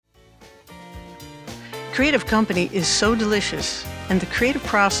creative company is so delicious, and the creative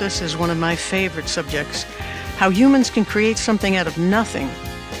process is one of my favorite subjects. How humans can create something out of nothing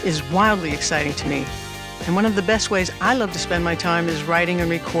is wildly exciting to me. And one of the best ways I love to spend my time is writing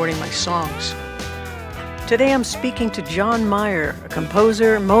and recording my songs. Today I'm speaking to Jon Meyer, a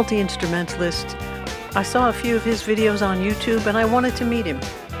composer, multi-instrumentalist. I saw a few of his videos on YouTube and I wanted to meet him.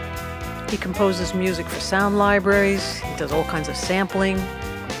 He composes music for sound libraries, he does all kinds of sampling.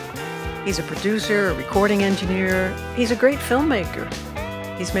 He's a producer, a recording engineer. He's a great filmmaker.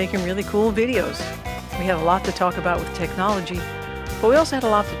 He's making really cool videos. We had a lot to talk about with technology, but we also had a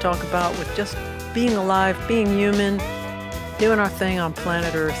lot to talk about with just being alive, being human, doing our thing on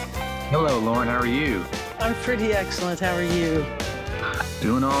planet Earth. Hello, Lauren. How are you? I'm pretty excellent. How are you?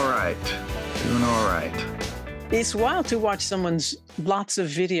 Doing all right. Doing all right. It's wild to watch someone's lots of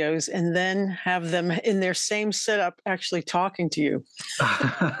videos and then have them in their same setup actually talking to you.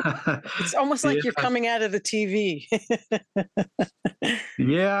 It's almost like you're coming out of the TV.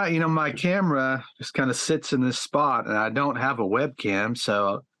 Yeah, my camera just kind of sits in this spot and I don't have a webcam,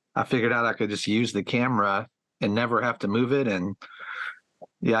 so I figured out I could just use the camera and never have to move it. And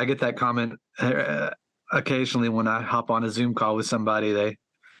yeah, I get that comment occasionally when I hop on a Zoom call with somebody. They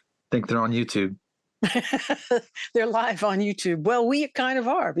think they're on YouTube. They're live on YouTube. Well, we kind of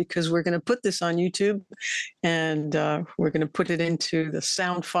are, because we're going to put this on YouTube and we're going to put it into the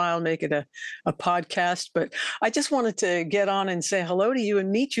sound file, make it a podcast. But I just wanted to get on and say hello to you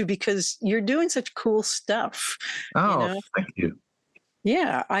and meet you because you're doing such cool stuff. Oh, thank you.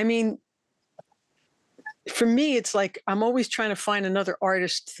 Yeah. I mean, for me, it's like I'm always trying to find another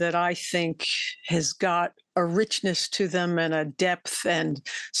artist that I think has got a richness to them and a depth and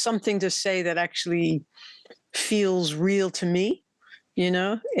something to say that actually feels real to me,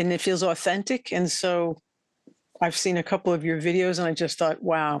 and it feels authentic. And so I've seen a couple of your videos and I just thought,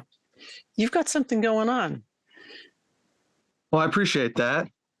 wow, you've got something going on. Well, I appreciate that.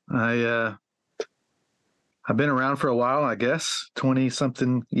 I've been around for a while, I guess, 20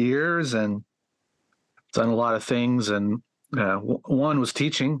 something years, and done a lot of things. And one was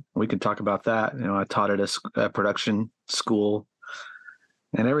teaching. We can talk about that. I taught at a production school,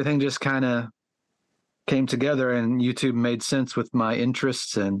 and everything just kind of came together, and YouTube made sense with my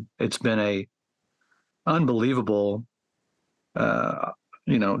interests. And it's been a unbelievable,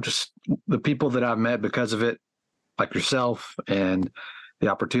 just the people that I've met because of it, like yourself, and the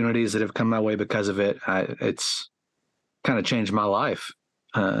opportunities that have come my way because of it. It's kind of changed my life.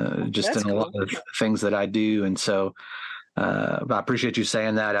 Just That's in a cool. lot of things that I do. And so I appreciate you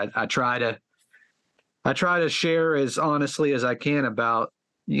saying that. I try to share as honestly as I can about,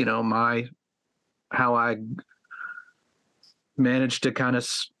 how I managed to kind of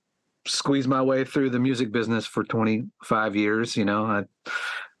squeeze my way through the music business for 25 years.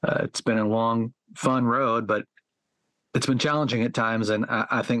 It's been a long, fun road, but it's been challenging at times. And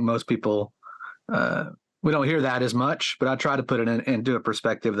I think most people, we don't hear that as much, but I try to put it into a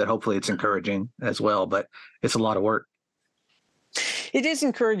perspective that hopefully it's encouraging as well, but it's a lot of work. It is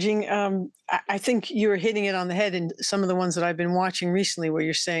encouraging. I think you're hitting it on the head in some of the ones that I've been watching recently, where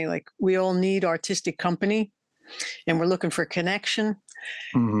you're saying, like, we all need artistic company and we're looking for connection.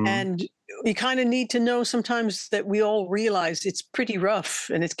 Mm-hmm. And we kind of need to know sometimes that we all realize it's pretty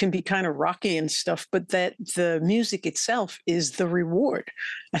rough and it can be kind of rocky and stuff, but that the music itself is the reward.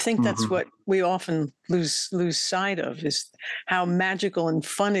 I think that's Mm-hmm. what we often lose sight of, is how magical and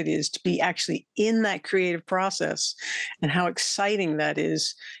fun it is to be actually in that creative process and how exciting that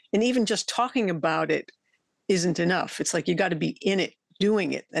is. And even just talking about it isn't enough. It's like you got to be in it,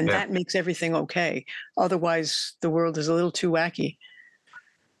 doing it, and that makes everything okay. Otherwise, the world is a little too wacky.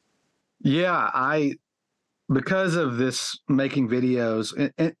 Yeah, because of this making videos,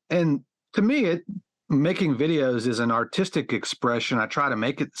 and to me, making videos is an artistic expression. I try to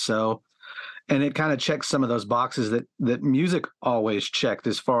make it so, and it kind of checks some of those boxes that music always checked,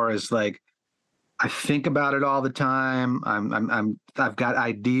 as far as, like, I think about it all the time. I've got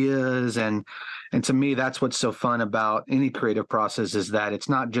ideas, and to me, that's what's so fun about any creative process, is that it's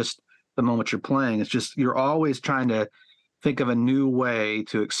not just the moment you're playing. It's just, you're always trying to think of a new way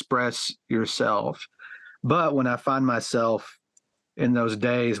to express yourself. But when I find myself in those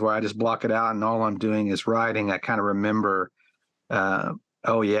days where I just block it out and all I'm doing is writing, I kind of remember,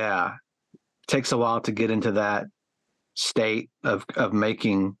 oh yeah, it takes a while to get into that state of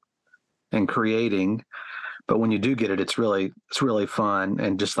making and creating. But when you do get it, it's really fun.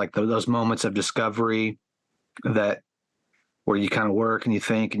 And just like those moments of discovery where you kind of work and you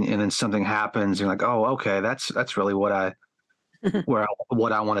think, and then something happens, you're like, oh, okay, that's really what I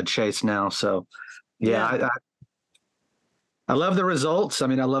want to chase now. So yeah. I love the results. I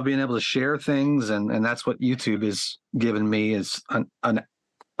mean, I love being able to share things, and that's what YouTube has given me, is an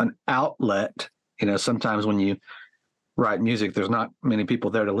outlet. You know, sometimes when you write music, there's not many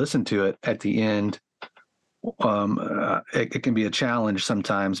people there to listen to it at the end. It can be a challenge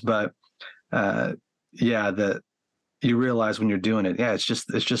sometimes, but yeah, you realize when you're doing it, yeah, it's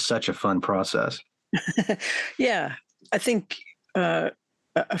just such a fun process. Yeah, I think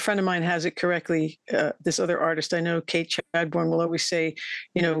a friend of mine has it correctly. This other artist I know, Kate Chadbourne, will always say,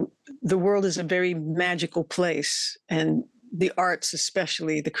 you know, the world is a very magical place, and the arts,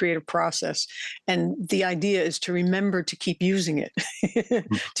 especially the creative process. And the idea is to remember to keep using it,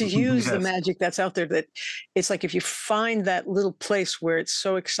 to use the Yes. magic that's out there. That it's like if you find that little place where it's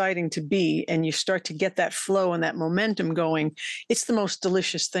so exciting to be and you start to get that flow and that momentum going, it's the most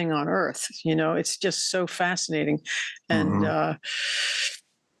delicious thing on earth. You know, it's just so fascinating. And, Mm-hmm.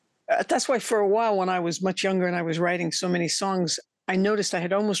 that's why for a while when I was much younger and I was writing so many songs, I noticed I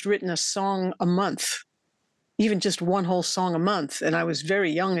had almost written a song a month, even just one whole song a month. And I was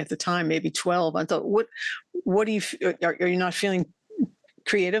very young at the time, maybe 12. I thought, what do you, are you not feeling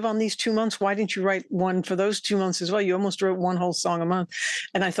creative on these 2 months? Why didn't you write one for those 2 months as well? You almost wrote one whole song a month.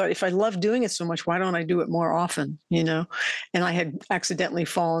 And I thought, if I love doing it so much, why don't I do it more often? You know, and I had accidentally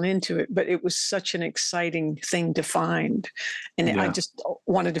fallen into it, but it was such an exciting thing to find. And I Yeah. just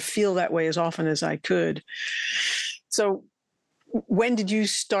wanted to feel that way as often as I could. So when did you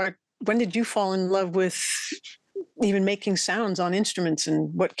start? When did you fall in love with even making sounds on instruments,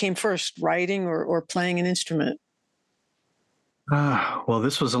 and what came first, writing or playing an instrument? Well,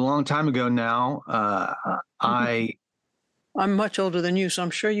 this was a long time ago now. I I'm much older than you, so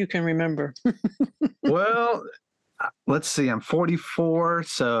I'm sure you can remember. well, let's see. I'm 44,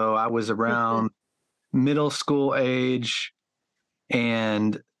 so I was around middle school age,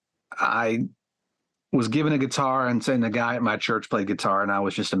 and I was given a guitar, and saying the guy at my church played guitar, and I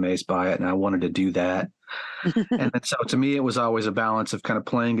was just amazed by it, and I wanted to do that. And then, so to me, it was always a balance of kind of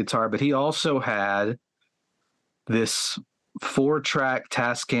playing guitar, but he also had this 4-track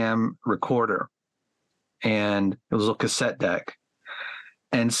Tascam recorder, and it was a cassette deck.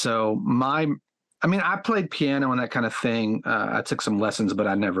 And so I mean, I played piano and that kind of thing. I took some lessons, but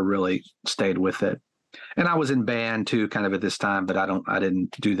I never really stayed with it. And I was in band too, kind of at this time, but I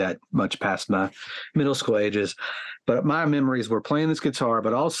didn't do that much past my middle school ages. But my memories were playing this guitar,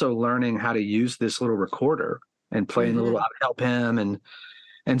 but also learning how to use this little recorder and playing a little, I would help him.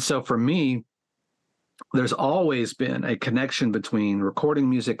 And so for me, there's always been a connection between recording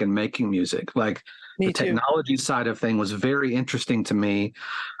music and making music. Like the Me too. technology side of thing was very interesting to me,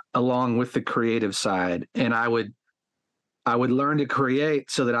 along with the creative side. And I would learn to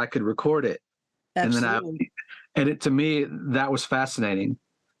create so that I could record it. And then Absolutely. to me, that was fascinating.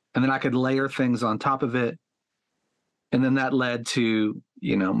 And then I could layer things on top of it. And then that led to,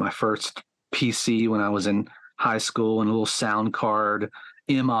 you know, my first PC when I was in high school, and a little sound card,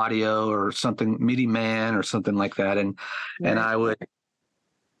 M Audio or something, MIDI Man or something like that. And I would,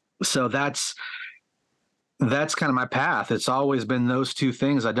 so that's kind of my path. It's always been those two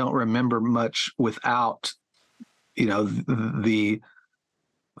things. I don't remember much without, you know, the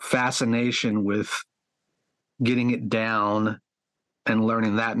fascination with getting it down and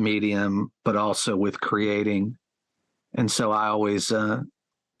learning that medium, but also with creating. And so I always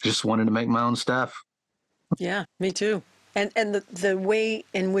just wanted to make my own stuff. Yeah, me too. And the way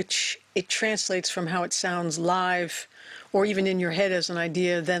in which it translates from how it sounds live, or even in your head as an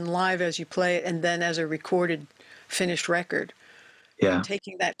idea, then live as you play it, and then as a recorded finished record. Yeah.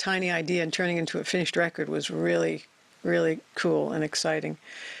 Taking that tiny idea and turning it into a finished record was really, really cool and exciting.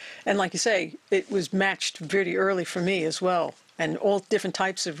 And like you say, it was matched very early for me as well. And all different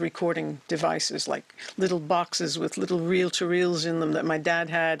types of recording devices, like little boxes with little reel-to-reels in them that my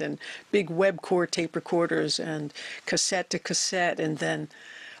dad had, and big Webcore tape recorders, and cassette to cassette, and then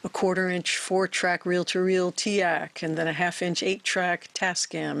a 1/4-inch 4-track reel-to-reel TIAC, and then a 1/2-inch 8-track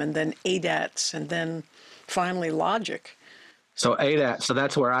Tascam, and then ADATs, and then finally Logic. So ADAT, so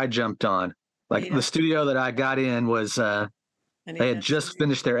that's where I jumped on. Like the ADAT studio that I got in was and they had ADAT just Studio.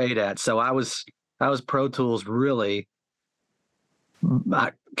 finished their ADAT. So I was Pro Tools really.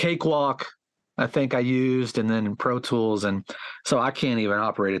 Cakewalk, I think I used, and then Pro Tools, and so I can't even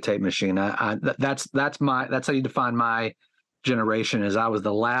operate a tape machine. That's how you define my generation. Is I was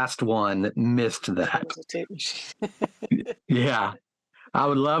the last one that missed That that. was a tape machine. Yeah, I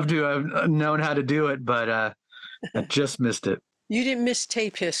would love to have known how to do it, but I just missed it. You didn't miss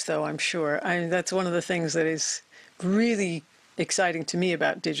tape hiss, though, I'm sure. That's one of the things that is really exciting to me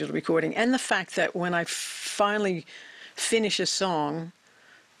about digital recording, and the fact that when I finally finish a song,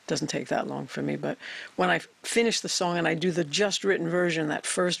 doesn't take that long for me. But when I finish the song and I do the just written version, that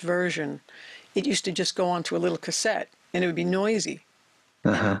first version, it used to just go onto a little cassette and it would be noisy.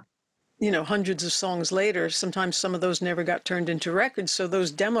 And, Uh-huh. hundreds of songs later, sometimes some of those never got turned into records. So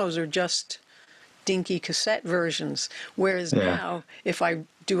those demos are just dinky cassette versions. Whereas Yeah. now, if I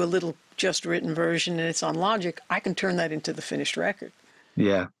do a little just written version and it's on Logic, I can turn that into the finished record.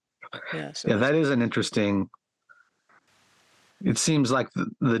 Yeah. Yeah, so Yeah. that's That is an interesting, it seems like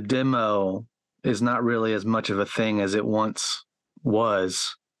the demo is not really as much of a thing as it once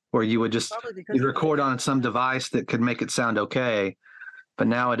was, where you would just, probably because you'd of the record way. on some device that could make it sound okay. But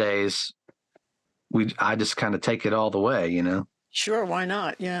nowadays, I just kind of take it all the way, you know? Sure, why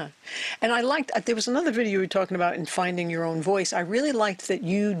not? Yeah. And I liked, there was another video you were talking about in finding your own voice. I really liked that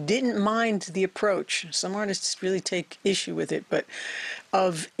you didn't mind the approach. Some artists really take issue with it, but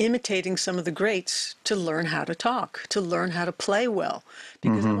of imitating some of the greats to learn how to talk, to learn how to play well.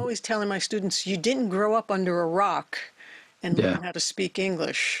 Because I'm Hmm. always telling my students, you didn't grow up under a rock and Yeah. learn how to speak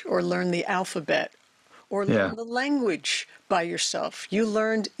English or learn the alphabet or Yeah. learn the language by yourself. You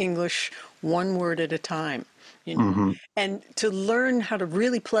learned English one word at a time, you know. Hmm. And to learn how to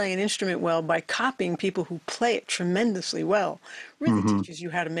really play an instrument well by copying people who play it tremendously well really Hmm. teaches you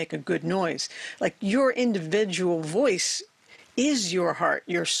how to make a good noise. Like your individual voice is your heart,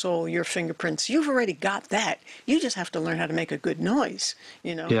 your soul, your fingerprints. You've already got that. You just have to learn how to make a good noise,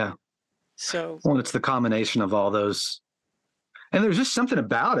 you know. Yeah. So, Well, it's the combination of all those. And there's just something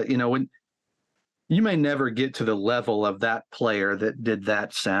about it, when you may never get to the level of that player that did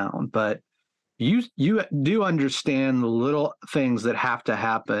that sound, but you do understand the little things that have to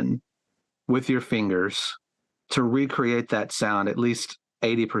happen with your fingers to recreate that sound at least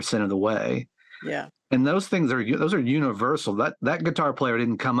 80% of the way. yeah. And those are universal. That guitar player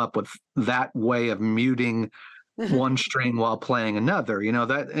didn't come up with that way of muting one string while playing another,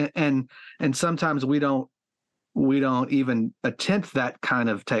 that. And sometimes we don't even attempt that kind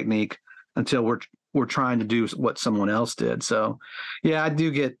of technique until we're trying to do what someone else did. So yeah,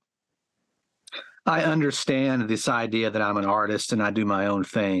 I understand this idea that I'm an artist and I do my own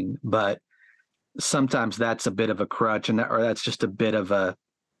thing, but sometimes that's a bit of a crutch, or that's just a bit of a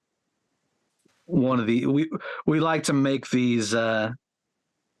one of the we like to make these little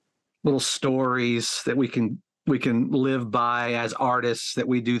stories that we can live by as artists, that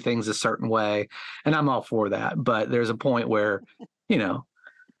we do things a certain way, and I'm all for that. But there's a point where, you know,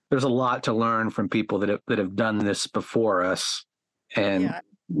 there's a lot to learn from people that have done this before us, and Yeah.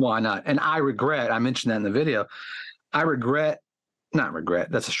 why not? And I mentioned that in the video. I regret, not regret,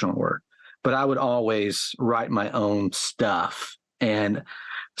 that's a strong word, but I would always write my own stuff. And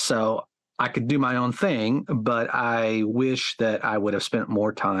so I could do my own thing, but I wish that I would have spent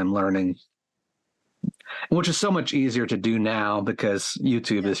more time learning, which is so much easier to do now because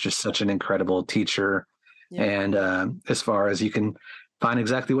YouTube Yeah. is just such an incredible teacher. Yeah. And as far as you can find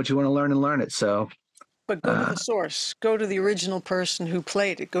exactly what you want to learn and learn it. So, But go to uh, the source. Go to the original person who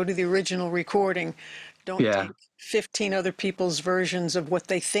played it. Go to the original recording. Don't yeah, take 15 other people's versions of what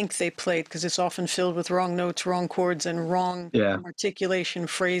they think they played because it's often filled with wrong notes, wrong chords, and wrong yeah, articulation,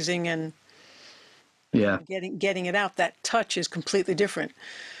 phrasing, and yeah. getting it out. That touch is completely different.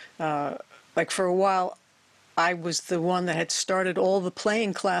 Like for a while, I was the one that had started all the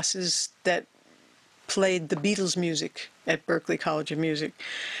playing classes that played the Beatles music at Berklee College of Music.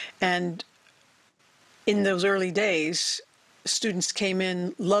 And in those early days, students came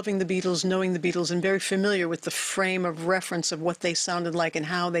in loving the Beatles, knowing the Beatles, and very familiar with the frame of reference of what they sounded like and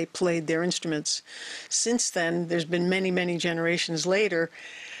how they played their instruments. Since then, there's been many, many generations later,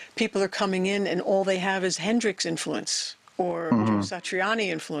 people are coming in and all they have is Hendrix influence or Joe Hmm. Satriani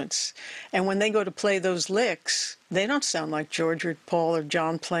influence. And when they go to play those licks, they don't sound like George or Paul or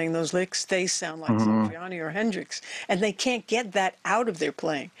John playing those licks. They sound like Hmm. Satriani or Hendrix. And they can't get that out of their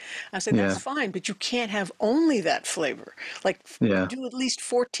playing. I said, that's Yeah, fine, but you can't have only that flavor. Like, yeah. do at least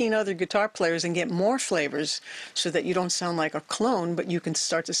 14 other guitar players and get more flavors so that you don't sound like a clone, but you can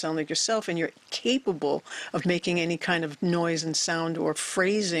start to sound like yourself and you're capable of making any kind of noise and sound or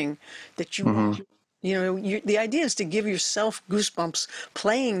phrasing that you Hmm. want. The idea is to give yourself goosebumps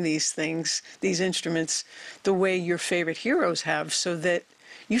playing these things, these instruments, the way your favorite heroes have, so that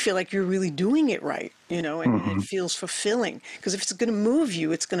you feel like you're really doing it right, and it Hmm. feels fulfilling. Because if it's going to move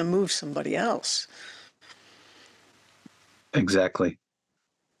you, it's going to move somebody else. Exactly.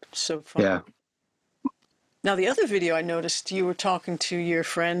 So fun. Yeah. Now, the other video I noticed, you were talking to your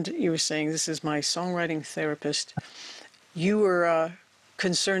friend. You were saying, "This is my songwriting therapist." You were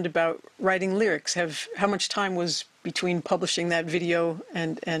concerned about writing lyrics. How much time was between publishing that video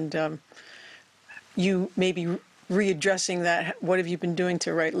and you maybe readdressing that, what have you been doing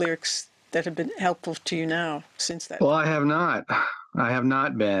to write lyrics that have been helpful to you now since that Well, time? I have not. I have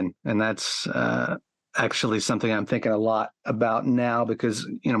not been, and that's actually something I'm thinking a lot about now because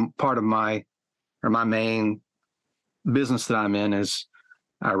part of my main business that I'm in is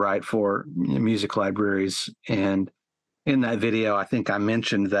I write for music libraries, and in that video, I think I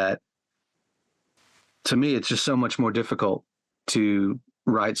mentioned that to me, it's just so much more difficult to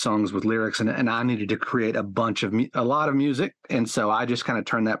write songs with lyrics, and I needed to create a lot of music, and so I just kind of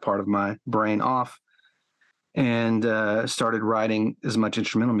turned that part of my brain off and started writing as much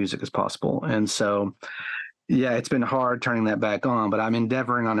instrumental music as possible. And so, yeah, it's been hard turning that back on, but I'm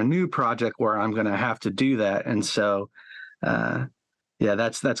endeavoring on a new project where I'm going to have to do that. And so, uh, yeah,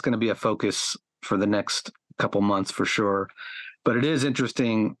 that's going to be a focus for the next couple months for sure. But it is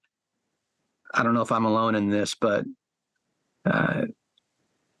interesting. I don't know if I'm alone in this, but uh,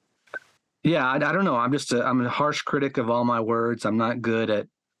 yeah, I don't know. I'm a harsh critic of all my words. I'm not good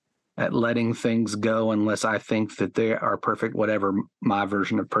at letting things go unless I think that they are perfect, whatever my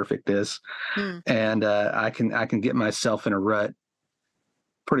version of perfect is. Hmm. And I can get myself in a rut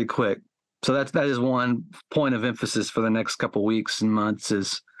pretty quick. So that is one point of emphasis for the next couple weeks and months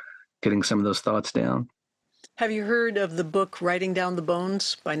is getting some of those thoughts down. Have you heard of the book Writing Down the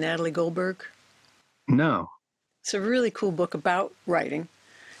Bones by Natalie Goldberg? No, It's a really cool book about writing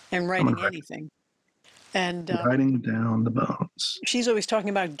and I'm gonna writing anything. And writing down the bones. she's always talking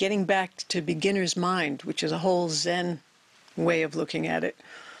about getting back to beginner's mind, which is a whole Zen way of looking at it.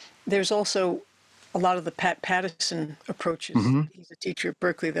 There's also a lot of the Pat Pattison approaches. Mm-hmm. He's a teacher at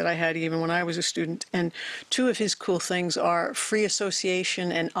Berkeley that I had even when I was a student. And two of his cool things are free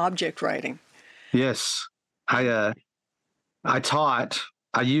association and object writing. Yes, I And uh, I taught.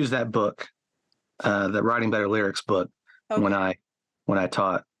 I used that book, the Writing Better Lyrics book, when okay, I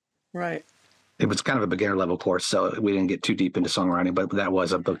taught. right. It was kind of a beginner level course, so we didn't get too deep into songwriting, but that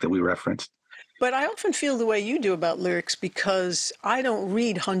was a book that we referenced. But I often feel the way you do about lyrics because I don't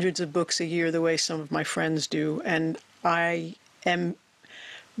read hundreds of books a year the way some of my friends do. And I am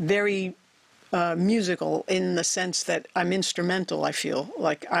very musical in the sense that I'm instrumental, I feel.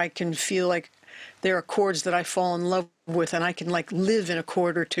 Like I can feel like there are chords that I fall in love with and I can like live in a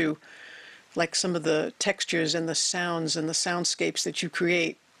chord or two, like some of the textures and the sounds and the soundscapes that you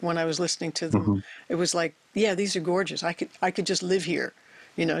create when I was listening to them. Mm-hmm. It was like, yeah, these are gorgeous. I could just live here.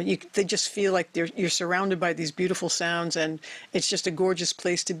 They just feel like you're surrounded by these beautiful sounds, and it's just a gorgeous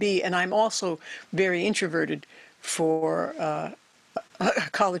place to be. And I'm also very introverted for a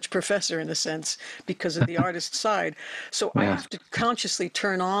college professor in a sense because of the artist side. So I Yeah. have to consciously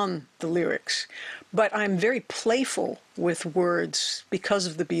turn on the lyrics. But I'm very playful with words because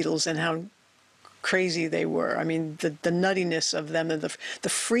of the Beatles and how crazy they were. I mean, the nuttiness of them and the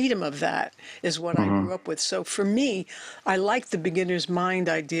freedom of that is what I Mm-hmm. grew up with. So for me, I like the beginner's mind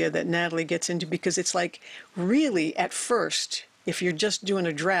idea that Natalie gets into because it's like really at first, if you're just doing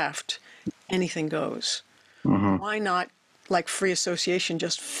a draft, anything goes. Mm-hmm. Why not, like free association,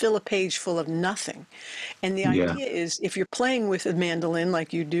 just fill a page full of nothing? And the Yeah. idea is if you're playing with a mandolin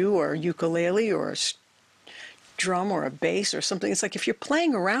like you do, or a ukulele, or a drum, or a bass, or something, it's like if you're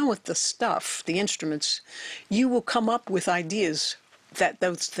playing around with the stuff, the instruments, you will come up with ideas that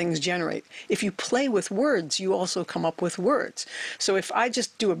those things generate. If you play with words, you also come up with words. So if I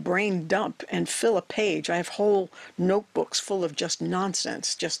just do a brain dump and fill a page, I have whole notebooks full of just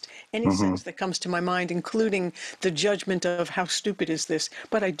nonsense, just any Mm-hmm. sense that comes to my mind, including the judgment of how stupid is this.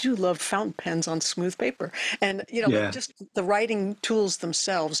 But I do love fountain pens on smooth paper. And, Yeah. just the writing tools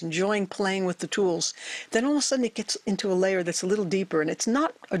themselves, enjoying playing with the tools. Then all of a sudden it gets into a layer that's a little deeper, and it's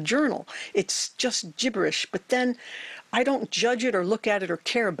not a journal. It's just gibberish. But then I don't judge it or look at it or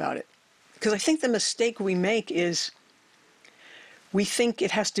care about it. Because I think the mistake we make is we think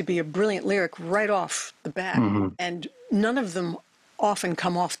it has to be a brilliant lyric right off the bat. Mm-hmm. And none of them often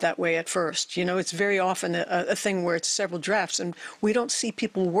come off that way at first. It's very often a thing where it's several drafts, and we don't see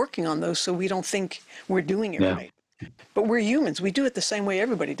people working on those, so we don't think we're doing it Yeah. right. But we're humans. We do it the same way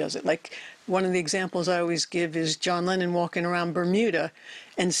everybody does it. Like one of the examples I always give is John Lennon walking around Bermuda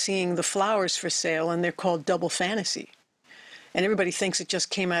and seeing the flowers for sale, and they're called Double Fantasy. And everybody thinks it just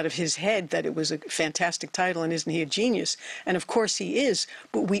came out of his head that it was a fantastic title, and isn't he a genius? And of course he is,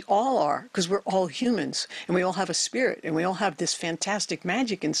 but we all are, because we're all humans, and we all have a spirit, and we all have this fantastic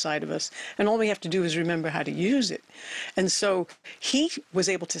magic inside of us, and all we have to do is remember how to use it. And so he was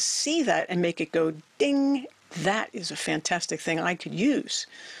able to see that and make it go ding. That is a fantastic thing I could use.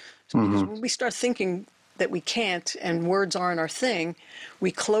 Because Mm-hmm. when we start thinking that we can't and words aren't our thing,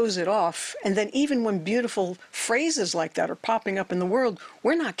 we close it off. And then even when beautiful phrases like that are popping up in the world,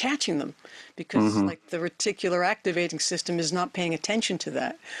 we're not catching them because like the reticular activating system is not paying attention to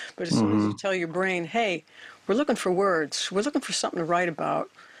that. But as soon as you tell your brain, hey, we're looking for words, we're looking for something to write about,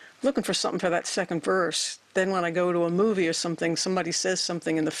 looking for something for that second verse. Then when I go to a movie or something, somebody says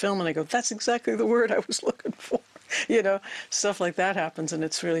something in the film and I go, that's exactly the word I was looking for. You know, stuff like that happens and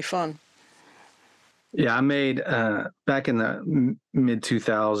it's really fun. Yeah, I made back in the mid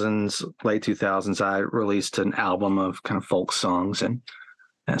 2000s, late 2000s, I released an album of kind of folk songs and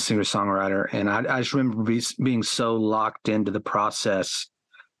a singer-songwriter. And I just remember being so locked into the process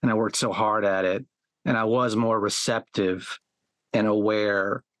and I worked so hard at it. And I was more receptive and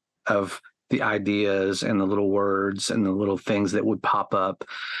aware of the ideas and the little words and the little things that would pop up.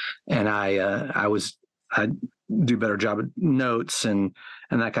 And I do a better job at notes and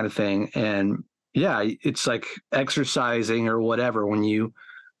that kind of thing. And yeah, it's like exercising or whatever. When you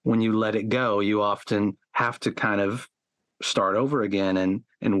let it go, you often have to kind of start over again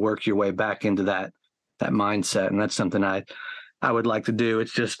and work your way back into that mindset. And that's something I would like to do.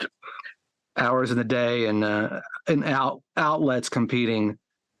 It's just hours in the day and outlets competing.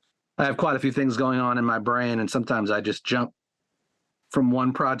 I have quite a few things going on in my brain, and sometimes I just jump from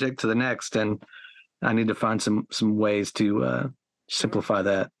one project to the next, and I need to find some ways to simplify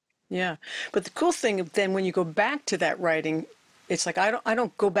that. Yeah. But the cool thing then when you go back to that writing, it's like I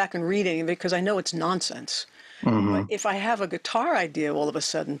don't go back and read any of it because I know it's nonsense. But if I have a guitar idea all of a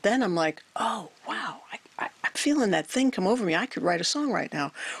sudden, then I'm like, oh, wow, I'm feeling that thing come over me. I could write a song right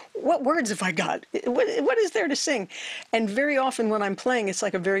now. What words have I got? What is there to sing? And very often when I'm playing, it's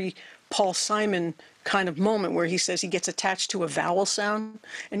like a very Paul Simon kind of moment where he says he gets attached to a vowel sound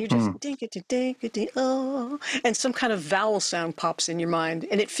and you just dink-a-dink-a-dink, oh, and some kind of vowel sound pops in your mind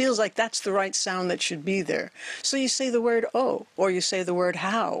and it feels like that's the right sound that should be there. So you say the word oh, or you say the word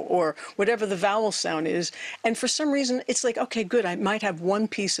how, or whatever the vowel sound is, and for some reason it's like, okay, good, I might have one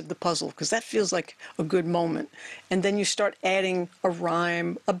piece of the puzzle because that feels like a good moment. And then you start adding a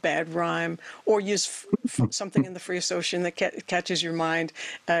rhyme, a bad rhyme, or use something in the free association that catches your mind,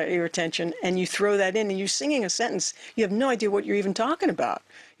 your attention, and you throw that in and you're singing a sentence. You have no idea what you're even talking about.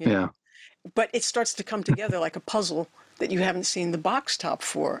 You know? Yeah. But it starts to come together like a puzzle that you haven't seen the box top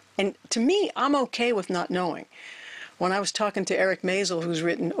for. And to me, I'm okay with not knowing. When I was talking to Eric Maisel, who's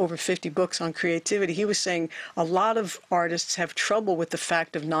written over 50 books on creativity, he was saying a lot of artists have trouble with the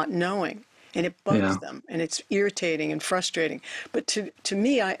fact of not knowing. And it bugs them, and it's irritating and frustrating. But to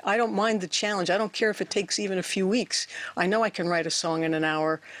me, I don't mind the challenge. I don't care if it takes even a few weeks. I know I can write a song in an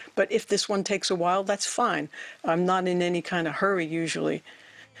hour, but if this one takes a while, that's fine. I'm not in any kind of hurry usually.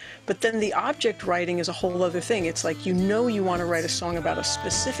 But then the object writing is a whole other thing. It's like you want to write a song about a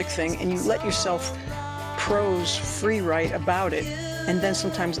specific thing, and you let yourself prose free write about it, and then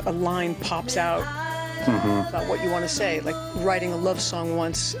sometimes a line pops out about what you want to say. Like writing a love song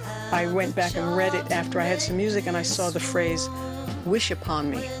once, I went back and read it after I had some music and I saw the phrase "wish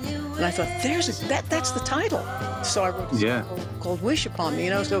upon me," and I thought, that's the title. So I wrote a song called "Wish Upon Me." You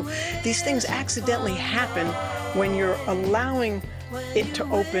know, so these things accidentally happen when you're allowing it to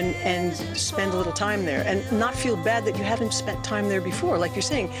open and spend a little time there and not feel bad that you haven't spent time there before. Like you're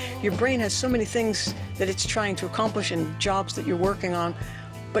saying, your brain has so many things that it's trying to accomplish and jobs that you're working on.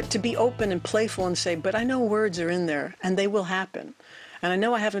 But to be open and playful and say, but I know words are in there and they will happen. And I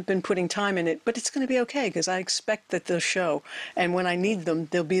know I haven't been putting time in it, but it's going to be okay because I expect that they'll show. And when I need them,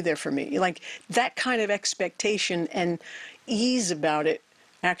 they'll be there for me. Like that kind of expectation and ease about it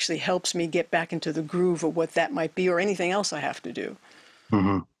actually helps me get back into the groove of what that might be or anything else I have to do.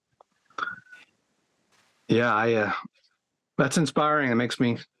 Yeah, that's inspiring. It makes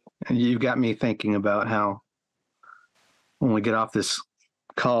you've got me thinking about how when we get off this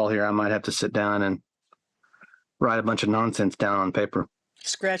call here, I might have to sit down and write a bunch of nonsense down on paper.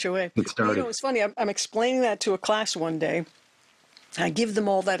 Scratch away. Get started. You know, it's funny. I'm explaining that to a class one day. I give them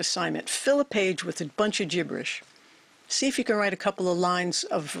all that assignment. Fill a page with a bunch of gibberish. See if you can write a couple of lines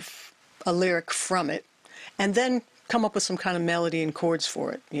of a lyric from it, and then come up with some kind of melody and chords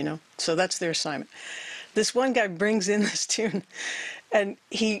for it, you know? So that's their assignment. This one guy brings in this tune, and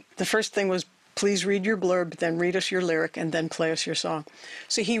the first thing was, please read your blurb, then read us your lyric, and then play us your song.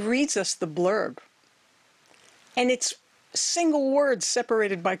 So he reads us the blurb, and it's single words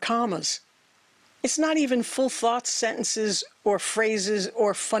separated by commas. It's not even full thoughts, sentences, or phrases,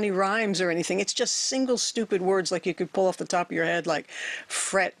 or funny rhymes or anything. It's just single stupid words like you could pull off the top of your head, like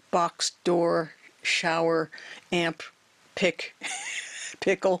fret, box, door, shower, amp, pick,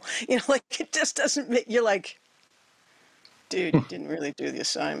 pickle. You know, like it just doesn't make, you're like, dude, you didn't really do the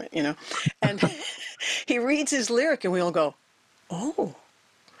assignment, you know? And he reads his lyric and we all go, oh.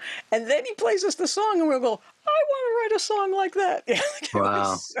 And then he plays us the song and we'll go, I want to write a song like that. Yeah, it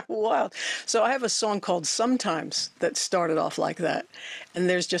Wow. was so wild. So I have a song called Sometimes that started off like that. And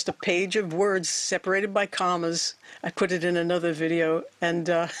there's just a page of words separated by commas. I put it in another video. And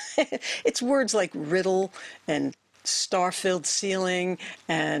it's words like riddle and star-filled ceiling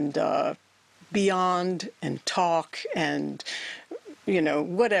and beyond and talk and,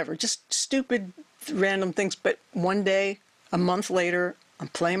 whatever. Just stupid, random things. But one day, a month later, I'm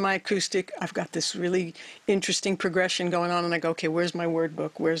playing my acoustic. I've got this really interesting progression going on, and I go, okay, where's my word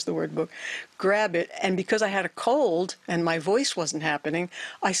book? Where's the word book? Grab it, and because I had a cold and my voice wasn't happening,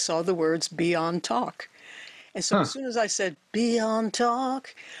 I saw the words beyond talk. And so as soon as I said beyond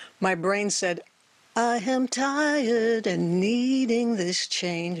talk, my brain said, I am tired and needing this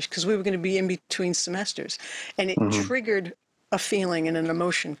change, because we were going to be in between semesters. And it triggered a feeling and an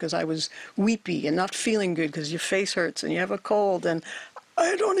emotion, because I was weepy and not feeling good because your face hurts and you have a cold and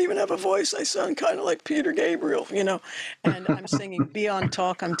I don't even have a voice. I sound kind of like Peter Gabriel, and I'm singing beyond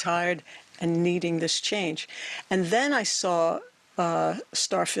talk, I'm tired and needing this change. And then I saw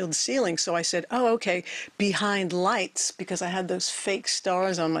star-filled ceiling. So I said, oh, okay, behind lights, because I had those fake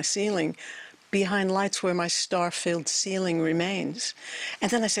stars on my ceiling, behind lights where my star-filled ceiling remains. And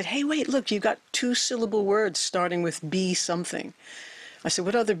then I said, hey, wait, look, you've got 2-syllable words starting with be something. I said,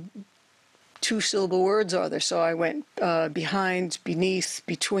 what other 2-syllable words are there? So I went behind, beneath,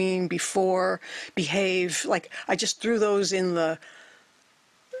 between, before, behave. Like I just threw those in the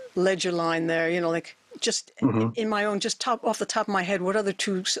ledger line there, like just in my own, just off the top of my head, what other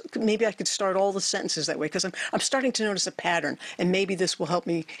two, maybe I could start all the sentences that way, because I'm starting to notice a pattern, and maybe this will help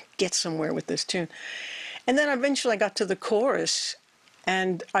me get somewhere with this tune. And then eventually I got to the chorus,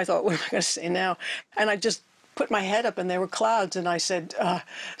 and I thought, what am I going to say now? And I just put my head up and there were clouds, and I said,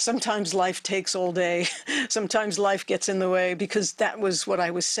 sometimes life takes all day, sometimes life gets in the way, because that was what I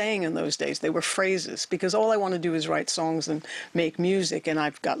was saying in those days. They were phrases, because all I want to do is write songs and make music, and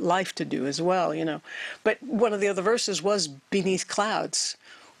I've got life to do as well, But one of the other verses was beneath clouds,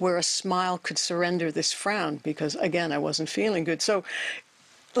 where a smile could surrender this frown, because again, I wasn't feeling good. So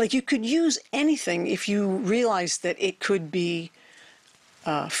like you could use anything if you realize that it could be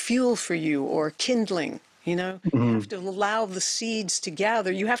fuel for you or kindling. You have to allow the seeds to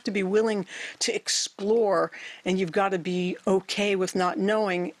gather. You have to be willing to explore, and you've got to be okay with not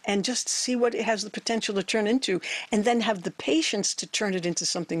knowing and just see what it has the potential to turn into, and then have the patience to turn it into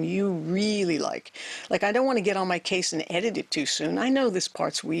something you really like. Like, I don't want to get on my case and edit it too soon. I know this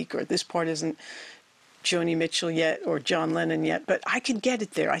part's weak, or this part isn't Joni Mitchell yet or John Lennon yet, but I could get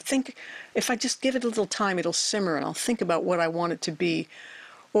it there. I think if I just give it a little time, it'll simmer, and I'll think about what I want it to be.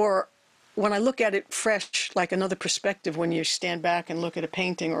 Or when I look at it fresh, like another perspective, when you stand back and look at a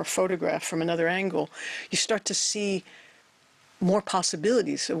painting or a photograph from another angle, you start to see more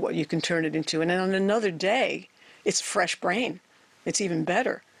possibilities of what you can turn it into. And then on another day, it's fresh brain. It's even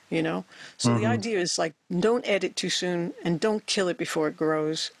better, So the idea is like, don't edit too soon and don't kill it before it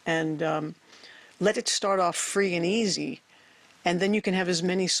grows. And let it start off free and easy. And then you can have as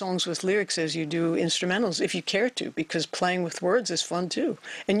many songs with lyrics as you do instrumentals, if you care to, because playing with words is fun too.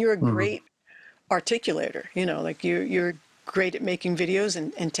 And you're a great articulator, like you're great at making videos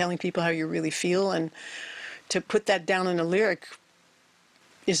and telling people how you really feel. And to put that down in a lyric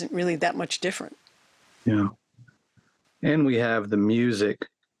isn't really that much different. Yeah. And we have the music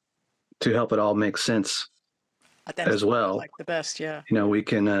to help it all make sense as well. Like the best, yeah. We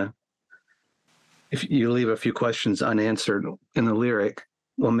can, if you leave a few questions unanswered in the lyric,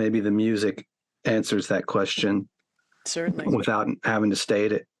 well, maybe the music answers that question. Certainly. Without having to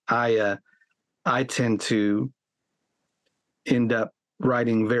state it. I tend to end up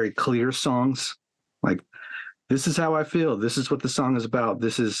writing very clear songs, like, this is how I feel, this is what the song is about,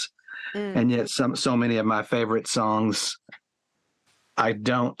 this is, and yet so many of my favorite songs, I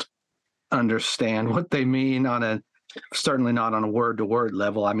don't understand what they mean certainly not on a word-to-word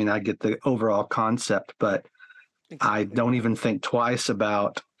level. I mean, I get the overall concept, but I don't even think twice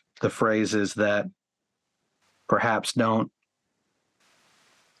about the phrases that perhaps aren't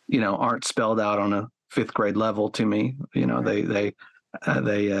spelled out on a 5th grade level to me. Right.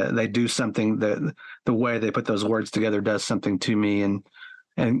 They do something, the way they put those words together does something to me,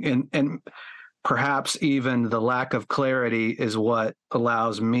 and perhaps even the lack of clarity is what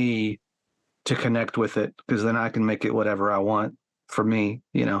allows me to connect with it, because then I can make it whatever I want for me.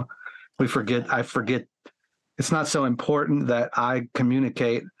 I forget it's not so important that I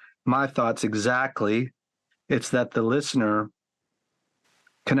communicate my thoughts exactly. It's that the listener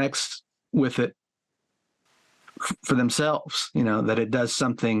connects with it for themselves, that it does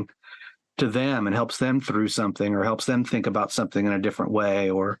something to them and helps them through something or helps them think about something in a different way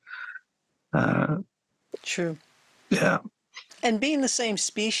or True. yeah. And being the same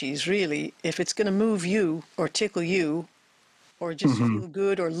species, really, if it's going to move you or tickle you or just Mm-hmm. feel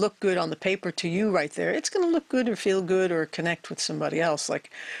good or look good on the paper to you right there, it's going to look good or feel good or connect with somebody else.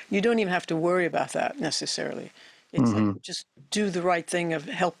 Like, you don't even have to worry about that necessarily. It's like Mm-hmm. just do the right thing of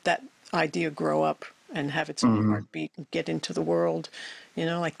help that idea grow up and have its own Mm-hmm. heartbeat and get into the world.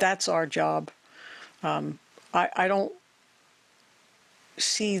 Like that's our job. I don't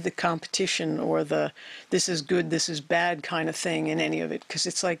see the competition or the this is good, this is bad kind of thing in any of it because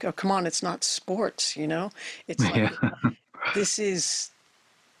it's like, oh, come on, it's not sports. It's like Yeah. this is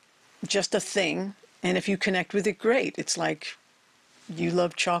just a thing. And if you connect with it, great. It's like you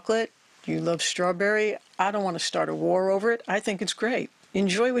love chocolate, you love strawberry. I don't want to start a war over it. I think it's great.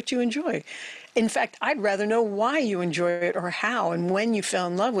 Enjoy what you enjoy. In fact, I'd rather know why you enjoy it or how and when you fell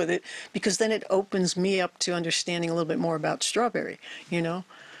in love with it, because then it opens me up to understanding a little bit more about strawberry.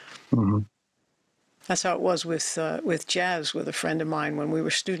 Mm-hmm. That's how it was with jazz with a friend of mine when we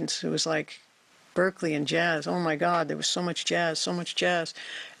were students. It was like Berkeley and jazz. Oh my God, there was so much jazz, so much jazz.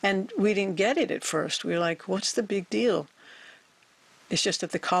 And we didn't get it at first. We were like, what's the big deal? It's just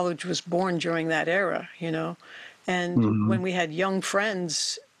that the college was born during that era. And Mm-hmm. when we had young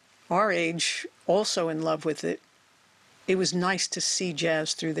friends our age also in love with it, it was nice to see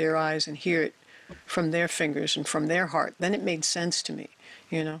jazz through their eyes and hear it from their fingers and from their heart. Then it made sense to me.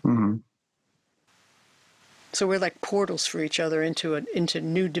 Mm-hmm. So we're like portals for each other into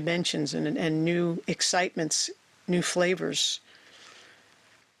new dimensions and new excitements, new flavors.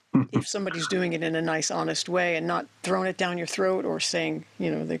 If somebody's doing it in a nice, honest way and not throwing it down your throat or saying,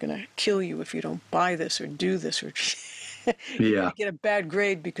 they're going to kill you if you don't buy this or do this or you're going Yeah. to get a bad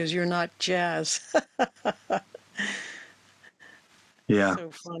grade because you're not jazz. Yeah. So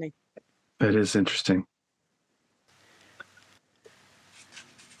funny. It is interesting.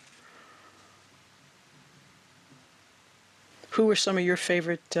 Who are some of your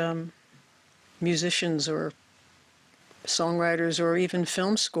favorite musicians or songwriters or even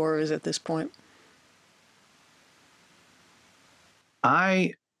film scorers at this point?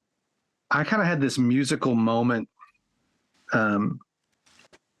 I kind of had this musical moment um,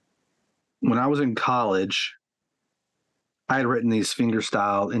 when I was in college. I had written these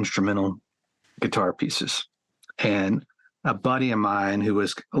fingerstyle instrumental guitar pieces, and a buddy of mine who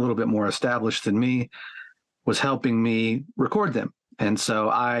was a little bit more established than me was helping me record them. And so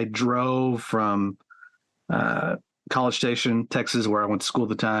I drove from College Station, Texas, where I went to school at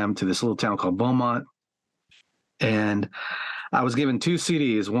the time, to this little town called Beaumont. And I was given two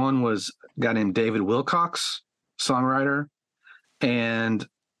CDs. One was a guy named David Wilcox, songwriter, and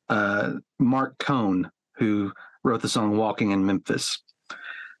Mark Cohn, who wrote the song Walking in Memphis.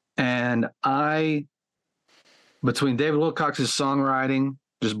 And between David Wilcox's songwriting,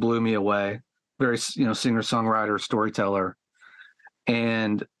 just blew me away. Very, singer, songwriter, storyteller.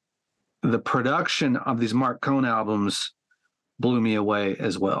 And the production of these Mark Cohn albums blew me away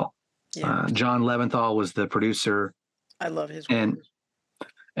as well. Yeah, John Leventhal was the producer. I love his work.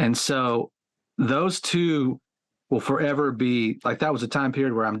 And so those two will forever be like, that was a time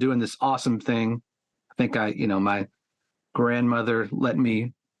period where I'm doing this awesome thing. I think my grandmother let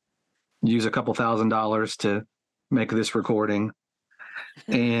me use a couple $1,000s to make this recording.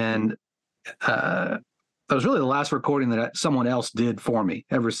 And that was really the last recording that someone else did for me.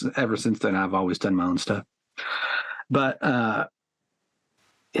 Ever since then, I've always done my own stuff. But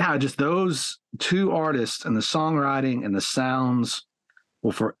just those two artists and the songwriting and the sounds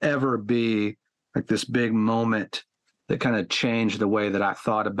will forever be like this big moment that kind of changed the way that I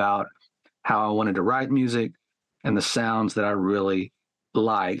thought about how I wanted to write music and the sounds that I really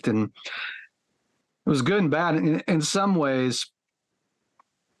liked. And it was good and bad. In some ways,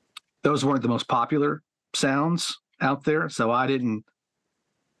 those weren't the most popular sounds out there. So I didn't,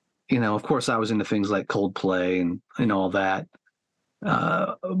 of course I was into things like Coldplay and all that.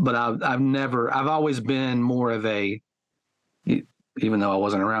 But I've always been more of even though I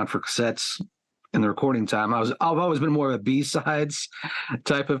wasn't around for cassettes in the recording time, I've always been more of a B-sides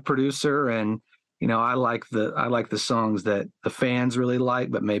type of producer. And, I like the songs that the fans really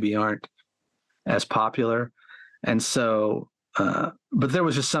like, but maybe aren't as popular. And so, but there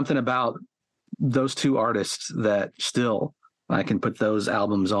was just something about those two artists that still I can put those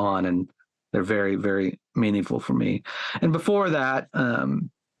albums on and they're very, very meaningful for me. And before that, I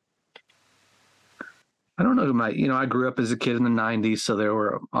don't know, I grew up as a kid in the 90s, so there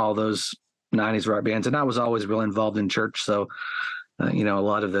were all those 90s rock bands, and I was always real involved in church. So, a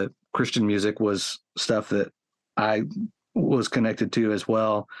lot of the Christian music was stuff that I was connected to as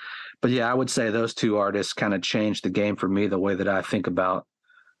well. But yeah, I would say those two artists kind of changed the game for me, the way that I think about,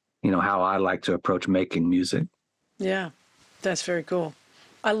 how I like to approach making music. Yeah, that's very cool.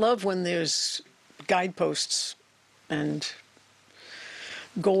 I love when there's guideposts and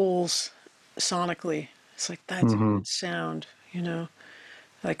goals sonically. It's like, that's a Mm-hmm. good sound, you know?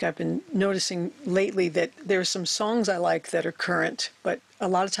 Like I've been noticing lately that there's some songs I like that are current, but a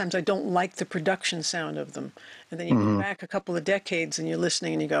lot of times I don't like the production sound of them. And then you go Mm-hmm. back a couple of decades and you're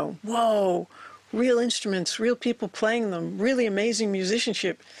listening and you go, whoa, real instruments, real people playing them, really amazing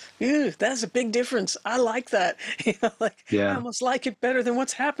musicianship. Ew, that's a big difference. I like that. Like I Yeah. almost like it better than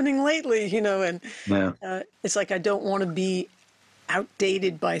what's happening lately, and Yeah. it's like I don't want to be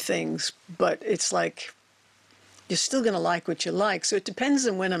outdated by things, but it's like you're still going to like what you like. So it depends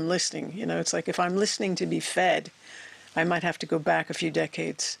on when I'm listening. It's like if I'm listening to be fed, I might have to go back a few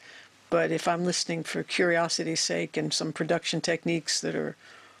decades. But if I'm listening for curiosity's sake and some production techniques that are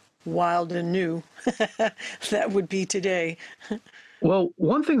wild and new, that would be today. Well,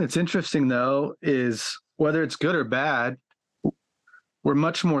 one thing that's interesting though is whether it's good or bad, we're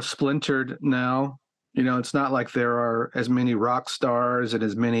much more splintered now. It's not like there are as many rock stars and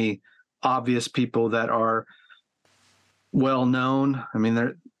as many obvious people that are well known. I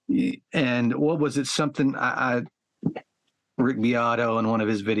mean, and what was it? Something Rick Beato in one of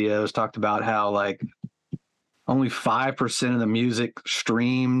his videos talked about how like only 5% of the music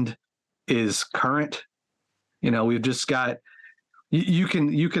streamed is current. We've just got you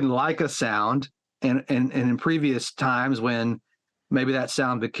can like a sound, and in previous times when maybe that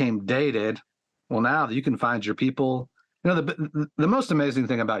sound became dated, well, now you can find your people. The most amazing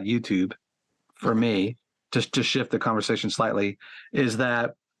thing about YouTube for me, just to shift the conversation slightly, is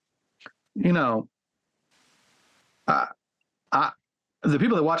that you know I, I the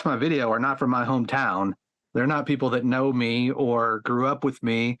people that watch my video are not from my hometown. They're not people that know me or grew up with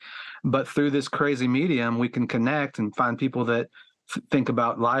me, but through this crazy medium, we can connect and find people that think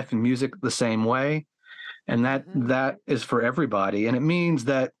about life and music the same way. And that is for everybody. And it means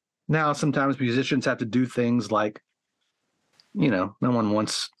that now sometimes musicians have to do things like, no one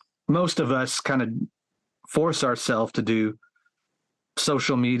wants, most of us kind of force ourselves to do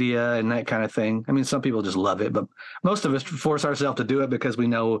social media and that kind of thing. I mean, some people just love it, but most of us force ourselves to do it because we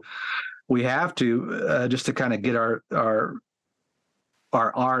know we have to, just to kind of get our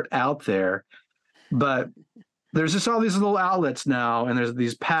art out there. But there's just all these little outlets now, and there's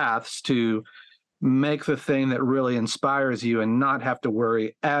these paths to make the thing that really inspires you and not have to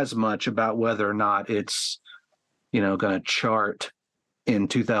worry as much about whether or not it's, going to chart in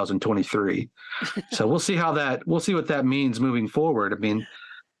 2023. So we'll see what that means moving forward. I mean,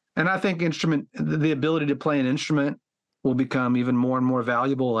 and I think the ability to play an instrument will become even more and more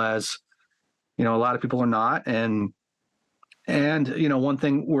valuable as, a lot of people are not. And one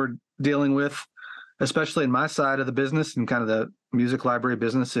thing we're dealing with, especially in my side of the business and kind of the music library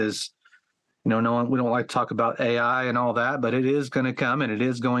business, is, no one, we don't like to talk about AI and all that, but it is going to come, and it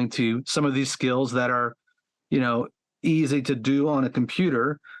is going to, some of these skills that are, easy to do on a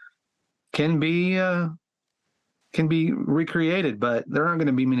computer can be recreated, but there aren't going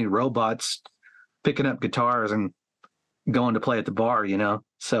to be many robots picking up guitars and going to play at the bar,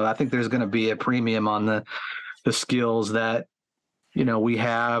 So I think there's going to be a premium on the skills that, we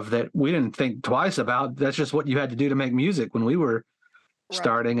have that we didn't think twice about. That's just what you had to do to make music when we were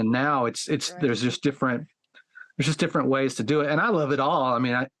starting. And now it's Right. there's just different ways to do it. And I love it all. I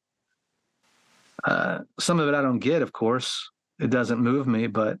mean, some of it I don't get, of course. It doesn't move me,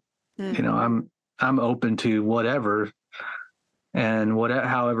 but I'm open to whatever, and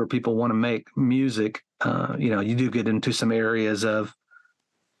however people want to make music. You do get into some areas of,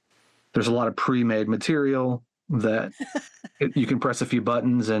 there's a lot of pre-made material that you can press a few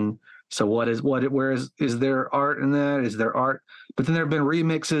buttons, and so where is there art in that? Is there art? But then there have been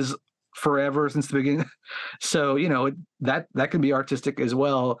remixes forever since the beginning. So, that can be artistic as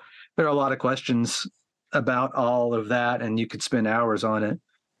well. There are a lot of questions about all of that, and you could spend hours on it.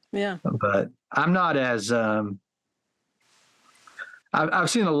 Yeah. But I'm not as, I've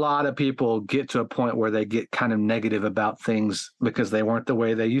seen a lot of people get to a point where they get kind of negative about things because they weren't the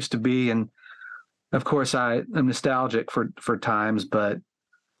way they used to be. And of course I am nostalgic for times, but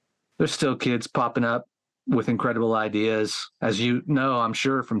there's still kids popping up with incredible ideas, as I'm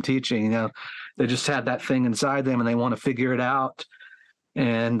sure from teaching. They just had that thing inside them and they want to figure it out,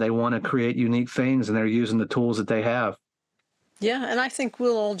 and they want to create unique things, and they're using the tools that they have. Yeah, and I think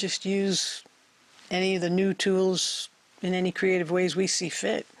we'll all just use any of the new tools in any creative ways we see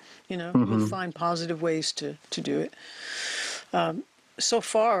fit. We'll find positive ways to do it. So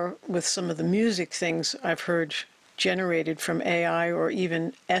far, with some of the music things I've heard generated from AI or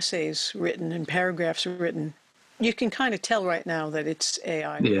even essays written and paragraphs written, you can kind of tell right now that it's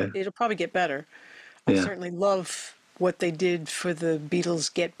AI, Yeah. but it'll probably get better. I Yeah. certainly love what they did for the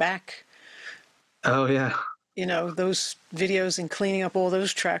Beatles' Get Back. Oh, yeah. You know, those videos and cleaning up all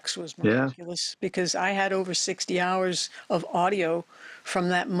those tracks was Yeah. miraculous because I had over 60 hours of audio from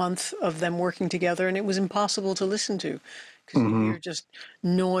that month of them working together, and it was impossible to listen to because you Hmm. hear just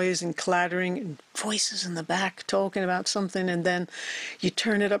noise and clattering and voices in the back talking about something, and then you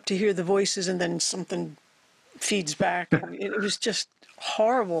turn it up to hear the voices, and then something feeds back, and it was just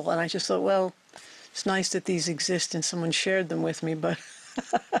horrible. And I just thought, well, it's nice that these exist and someone shared them with me, but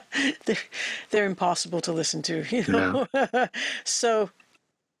they're, they're impossible to listen to, you Yeah. know? So,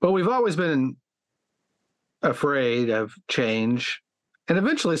 But we've always been afraid of change. And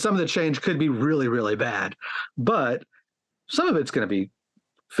eventually some of the change could be really, really bad. But some of it's going to be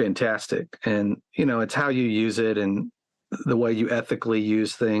fantastic. And, it's how you use it and the way you ethically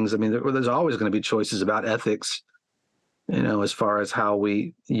use things. I mean, there's always going to be choices about ethics, as far as how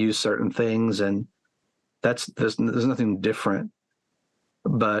we use certain things. And there's nothing different.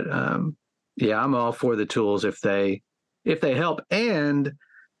 But yeah, I'm all for the tools if they help. And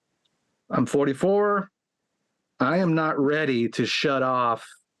I'm 44. I am not ready to shut off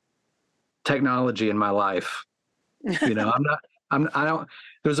technology in my life. I'm not. I don't.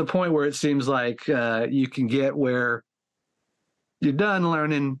 There's a point where it seems like you can get where you're done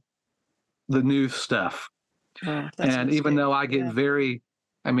learning the new stuff. that's And even scary. though I get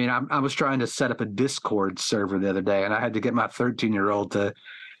Yeah. I was trying to set up a Discord server the other day, and I had to get my 13-year-old to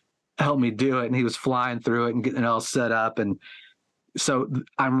help me do it, and he was flying through it and getting it all set up. And so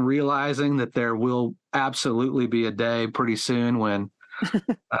I'm realizing that there will absolutely be a day pretty soon when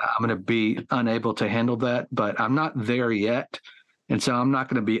I'm going to be unable to handle that, but I'm not there yet. And so I'm not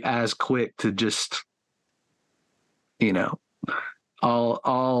going to be as quick to just, you know,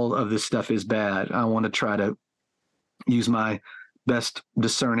 all of this stuff is bad. I want to try to use my best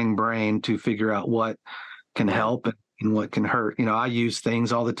discerning brain to figure out what can Yeah. help and what can hurt. I use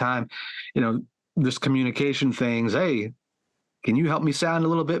things all the time, this communication things. Hey, can you help me sound a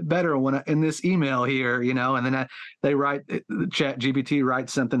little bit better in this email here, and then they write, the chat GPT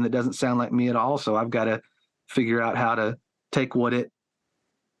writes something that doesn't sound like me at all. So I've got to figure out how to take what it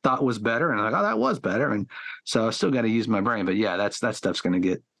thought was better. And I'm like, oh, that was better. And so I still got to use my brain, but yeah, that stuff's going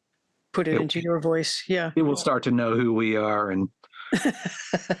to Put it into your voice. Yeah. it will start to know who we are. And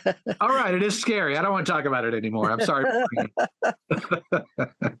all right, it is scary. I don't want to talk about it anymore. I'm sorry.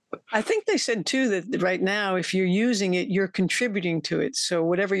 I think they said too that right now, if you're using it, you're contributing to it. So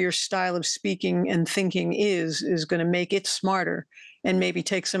whatever your style of speaking and thinking is going to make it smarter and maybe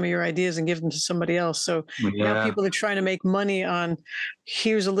take some of your ideas and give them to somebody else. So now Yeah. people are trying to make money on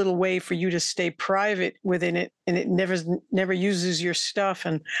here's a little way for you to stay private within it, and it never uses your stuff.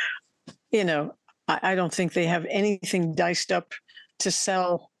 And I don't think they have anything diced up to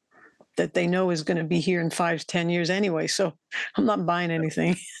sell that they know is going to be here in 5-10 years anyway. So I'm not buying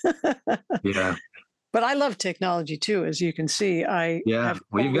anything. Yeah. But I love technology too, as you can see. Yeah.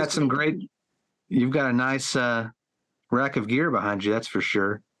 Well, you've got a nice rack of gear behind you. That's for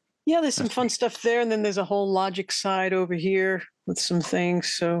sure. Yeah, there's some fun stuff there. And then there's a whole logic side over here with some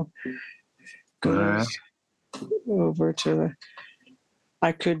things. So goes over to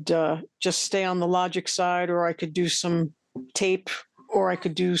I could just stay on the logic side, or I could do some tape, or I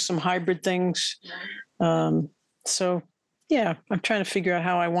could do some hybrid things. So yeah, I'm trying to figure out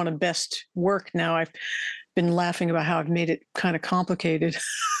how I want to best work now. I've been laughing about how I've made it kind of complicated.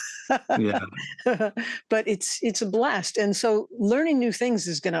 Yeah. But it's a blast. And so learning new things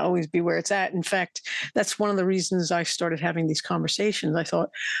is going to always be where it's at. In fact, that's one of the reasons I started having these conversations. I thought,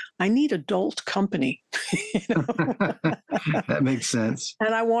 I need adult company. That makes sense.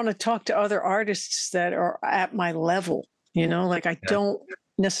 And I want to talk to other artists that are at my level, like I don't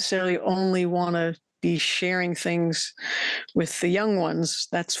necessarily only want to be sharing things with the young ones.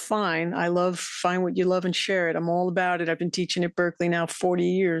 That's fine. Find what you love and share it. I'm all about it. I've been teaching at Berkeley now 40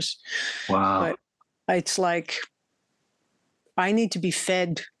 years. Wow. But it's like, I need to be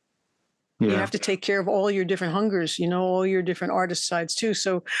fed. Yeah. You have to take care of all your different hungers, all your different artist sides too.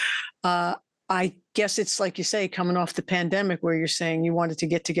 So I guess it's like you say, coming off the pandemic where you're saying you wanted to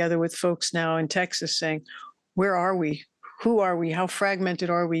get together with folks now in Texas saying, where are we? Who are we? How fragmented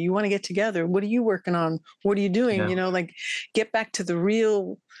are we? You want to get together. What are you working on? What are you doing? Yeah. Get back to the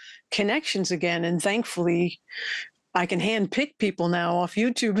real connections again. And thankfully, I can handpick people now off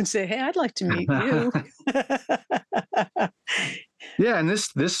YouTube and say, hey, I'd like to meet you. Yeah. And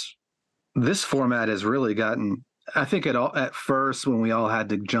this format has really gotten I think at first when we all had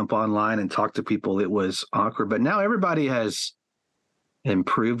to jump online and talk to people, it was awkward. But now everybody has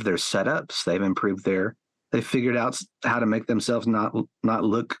improved their setups. They figured out how to make themselves not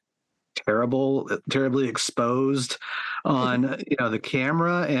look terribly exposed on the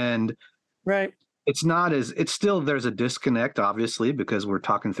camera, and Right. it's still, there's a disconnect obviously because we're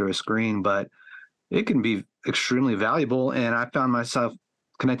talking through a screen, but it can be extremely valuable. And I found myself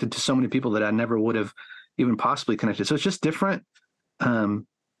connected to so many people that I never would have even possibly connected. So it's just different.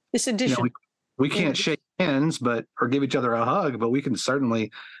 It's addition. We can't shake hands, or give each other a hug, but we can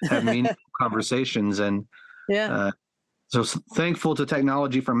certainly have meaningful conversations. And so thankful to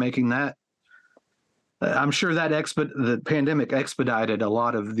technology for making that. I'm sure that the pandemic expedited a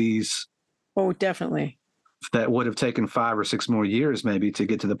lot of these. Oh, definitely. That would have taken 5 or 6 more years maybe to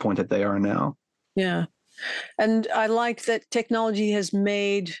get to the point that they are now. Yeah. And I like that technology has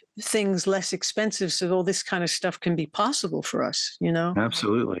made things less expensive, so all this kind of stuff can be possible for us,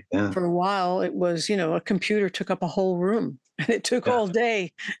 Absolutely. Yeah. For a while, it was, a computer took up a whole room, and it took all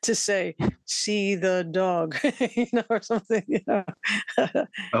day to say, see the dog, or something,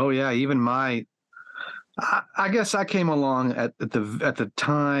 Oh, yeah. Even I guess I came along at the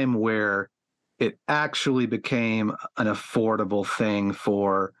time where it actually became an affordable thing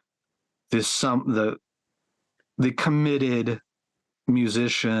for the committed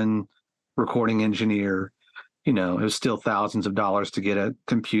musician, recording engineer. It was still thousands of dollars to get a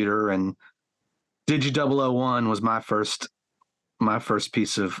computer, and Digi-001 was my first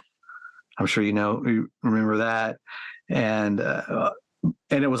piece of, I'm sure you remember that, and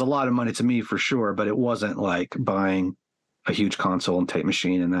it was a lot of money to me for sure, but it wasn't like buying a huge console and tape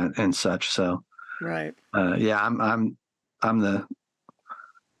machine and such. So right. I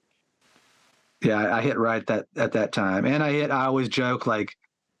hit right at that time. And I always joke, like,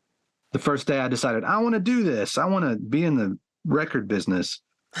 the first day I decided I want to do this, I want to be in the record business.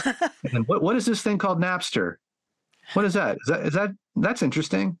 And what is this thing called Napster? What is that? That's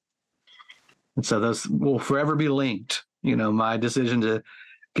interesting. And so those will forever be linked. My decision to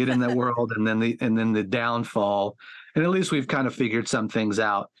get in that world, and then the downfall. And at least we've kind of figured some things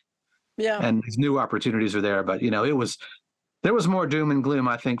out. Yeah. And these new opportunities are there. But there was more doom and gloom,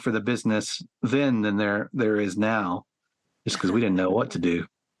 I think, for the business then than there is now, just because we didn't know what to do.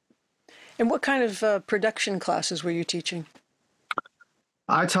 And what kind of production classes were you teaching?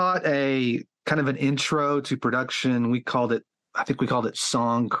 I taught a kind of an intro to production. I think we called it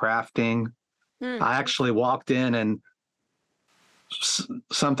song crafting. I actually walked in and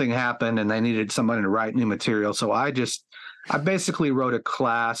something happened and they needed somebody to write new material. So I basically wrote a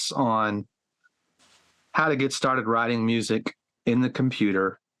class on how to get started writing music in the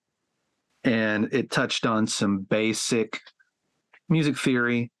computer. And it touched on some basic music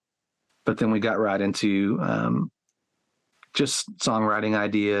theory, but then we got right into just songwriting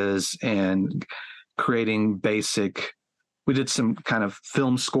ideas and creating we did some kind of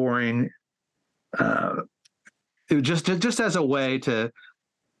film scoring. It was just as a way to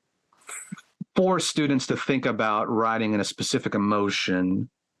force students to think about writing in a specific emotion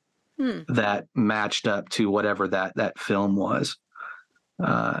that matched up to whatever that film was.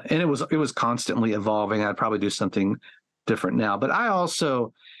 And it was constantly evolving. I'd probably do something different now, but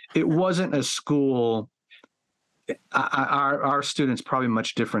it wasn't a school. Our students probably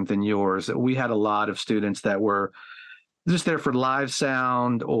much different than yours. We had a lot of students that were just there for live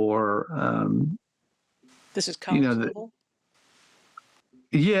sound or. This is college level?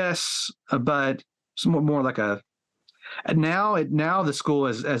 Yes, but it's more like now the school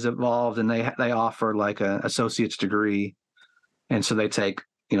has evolved, and they offer like an associate's degree, and so they take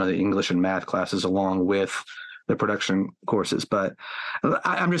the English and math classes along with the production courses. But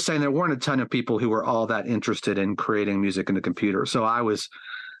I'm just saying there weren't a ton of people who were all that interested in creating music in the computer. So I was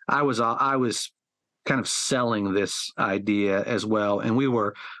kind of selling this idea as well, and we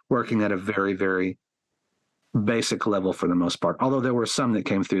were working at a very, very basic level for the most part, although there were some that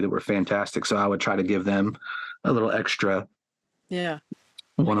came through that were fantastic. So I would try to give them a little extra. Yeah.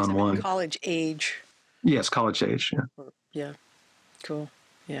 One-on-one. College age. Yes, college age. Yeah. Yeah. Cool.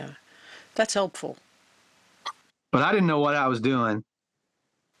 Yeah. That's helpful. But I didn't know what I was doing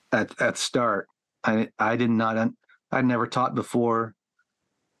at the start. I'd never taught before.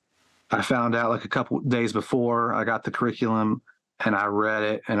 I found out like a couple days before I got the curriculum, and I read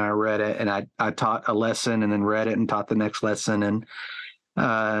it and I taught a lesson and then read it and taught the next lesson. And,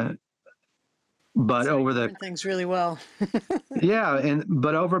 but over the things really well.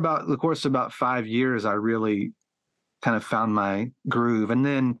 but over about the course of about 5 years, I really kind of found my groove. And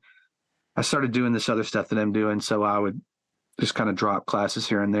then I started doing this other stuff that I'm doing. So I would just kind of drop classes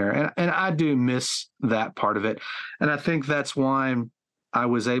here and there. And I do miss that part of it. And I think that's why I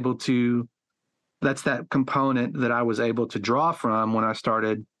was able to, that's that component that I was able to draw from when I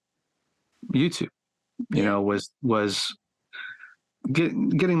started YouTube, you know, was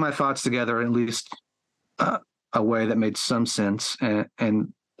getting my thoughts together, at least a way that made some sense.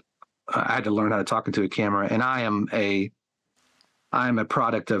 And I had to learn how to talk into a camera, and I am a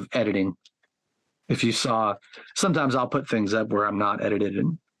product of editing. If you saw, sometimes I'll put things up where I'm not edited,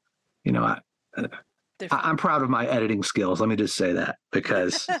 and you know, I'm proud of my editing skills. Let me just say that,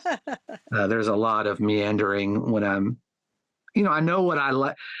 because there's a lot of meandering when I'm, you know, I know what I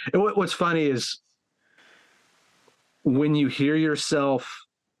like. What's funny is when you hear yourself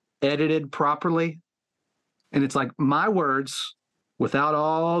edited properly, and it's like my words without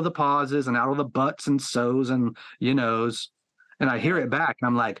all the pauses and all the buts and so's and you knows, and I hear it back, and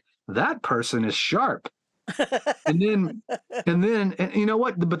I'm like, that person is sharp. and then you know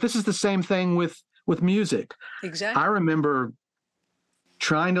what? But this is the same thing with music. Exactly. I remember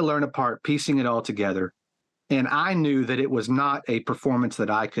trying to learn a part, piecing it all together, and I knew that it was not a performance that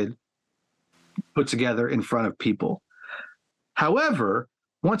I could put together in front of people. However,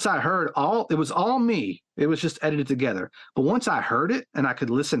 once I heard it was all me. It was just edited together. But once I heard it and I could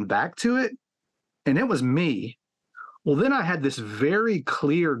listen back to it, and it was me, well, then I had this very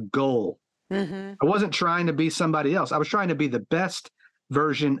clear goal. Mm-hmm. I wasn't trying to be somebody else. I was trying to be the best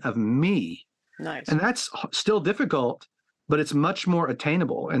version of me. Nice. And that's still difficult, but it's much more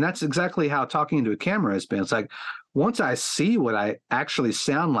attainable. And that's exactly how talking into a camera has been. It's like, once I see what I actually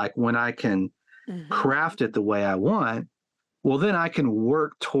sound like when I can craft it the way I want, well, then I can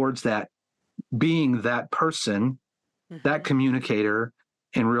work towards that, being that person, that communicator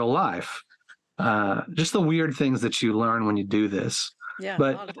in real life. Just the weird things that you learn when you do this. Yeah.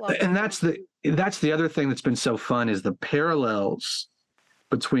 But and that's the other thing that's been so fun, is the parallels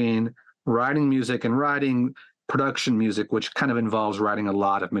between writing music and writing production music, which kind of involves writing a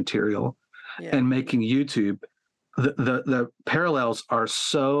lot of material, and making YouTube. The parallels are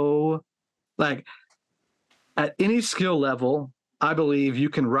so, like, at any skill level, I believe you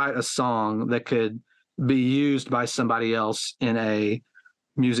can write a song that could be used by somebody else in a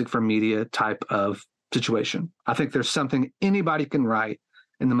music for media type of situation. I think there's something anybody can write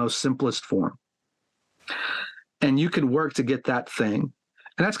in the most simplest form, and you can work to get that thing.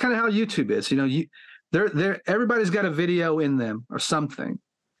 And that's kind of how YouTube is. You know, everybody's got a video in them or something,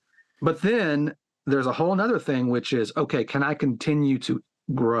 but then there's a whole nother thing, which is, okay, can I continue to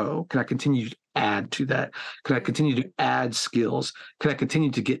grow? Can I continue to add to that? Can I continue to add skills? Can I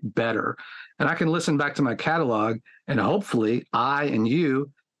continue to get better? And I can listen back to my catalog, and hopefully I and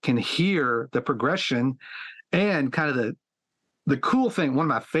you can hear the progression. And kind of the cool thing, one of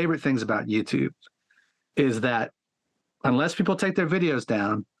my favorite things about YouTube is that unless people take their videos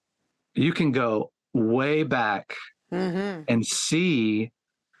down, you can go way back and see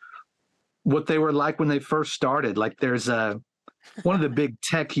what they were like when they first started. Like, there's one of the big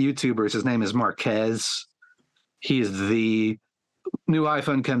tech YouTubers, his name is Marquez. He is the new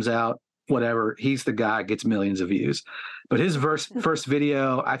iPhone comes out, whatever. He's the guy, gets millions of views. But his first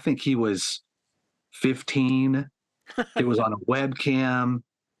video, I think he was 15. It was on a webcam.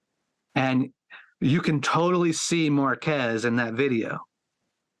 And you can totally see Marquez in that video.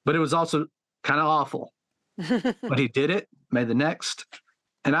 But it was also kind of awful. But he did it, made the next.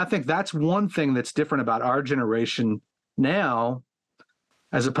 And I think that's one thing that's different about our generation now,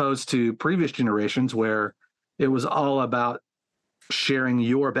 as opposed to previous generations, where it was all about sharing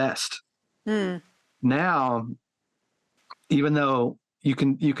your best. Now, even though you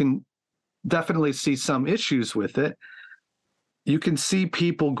can definitely see some issues with it, you can see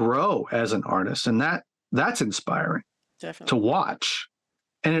people grow as an artist, and that's inspiring to watch.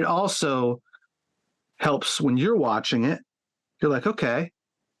 And it also helps when you're watching it. You're like, okay,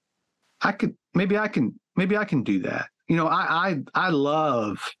 maybe I can do that. You know, I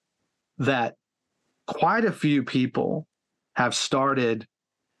love that quite a few people have started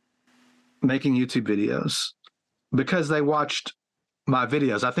making YouTube videos because they watched my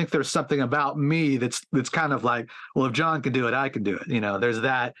videos. I think there's something about me that's kind of like, well, if Jon can do it, I can do it. You know, there's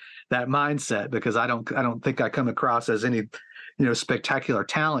that mindset, because I don't think I come across as any, you know, spectacular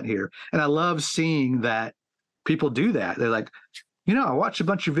talent here. And I love seeing that people do that. They're like, you know, I watched a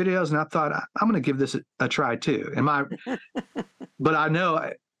bunch of videos and I thought I'm going to give this a try too. But I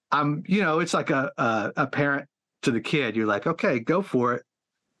know I'm, you know, it's like a parent to the kid. You're like, okay, go for it.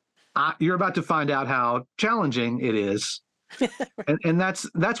 You're about to find out how challenging it is. and that's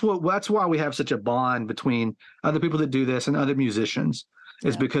why we have such a bond between other people that do this and other musicians,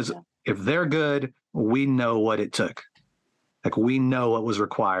 is because if they're good, we know what it took. Like, we know what was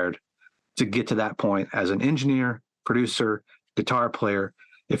required to get to that point as an engineer, producer, guitar player.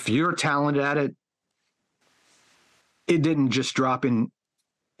 If you're talented at it, it didn't just drop in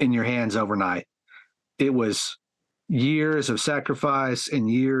your hands overnight. It was years of sacrifice and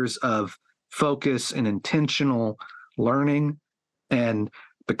years of focus and intentional learning. And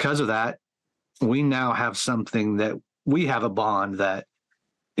because of that, we now have something that we have a bond that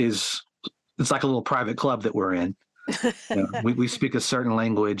is, it's like a little private club that we're in. We speak a certain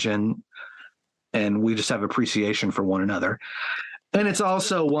language, and we just have appreciation for one another. And it's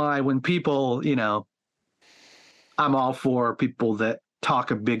also why when people, I'm all for people that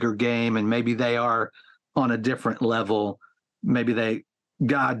talk a bigger game, and maybe they are on a different level. Maybe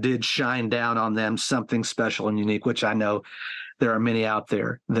God did shine down on them something special and unique, which I know there are many out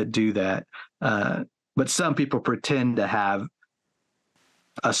there that do that. But some people pretend to have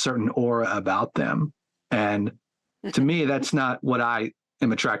a certain aura about them. And to me, that's not what I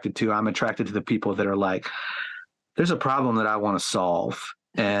am attracted to. I'm attracted to the people that are like, there's a problem that I want to solve.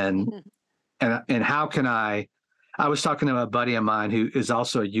 And how can I was talking to a buddy of mine who is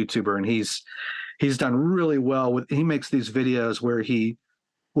also a YouTuber, and he's done really well he makes these videos where he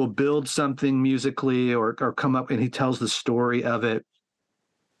will build something musically or come up, and he tells the story of it.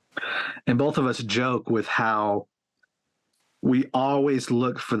 And both of us joke with how we always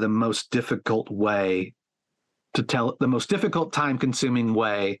look for the most difficult way to tell, the most difficult, time-consuming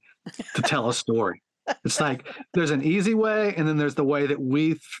way to tell a story. It's like there's an easy way, and then there's the way that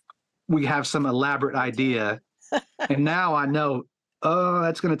we have some elaborate idea. And now I know,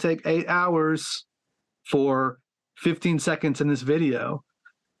 that's going to take 8 hours for 15 seconds in this video.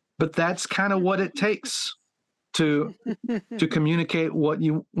 But that's kind of what it takes to communicate what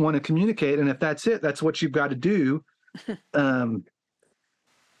you want to communicate. And if that's it, that's what you've got to do. So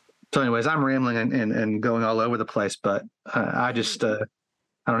anyways, I'm rambling and going all over the place, but I just, I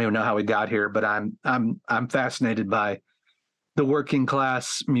don't even know how we got here, but I'm fascinated by the working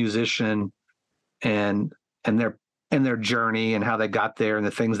class musician and their journey and how they got there, and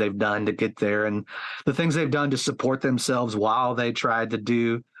the things they've done to get there, and the things they've done to support themselves while they tried to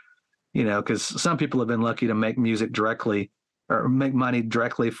do, because some people have been lucky to make music directly or make money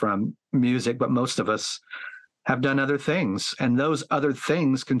directly from music, but most of us have done other things, and those other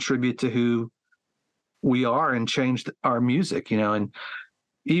things contribute to who we are and changed our music, and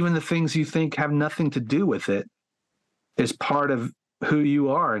even the things you think have nothing to do with it is part of who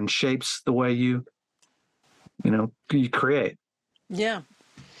you are and shapes the way you create. Yeah.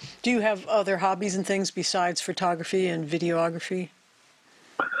 Do you have other hobbies and things besides photography and videography?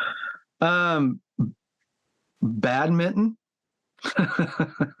 Badminton.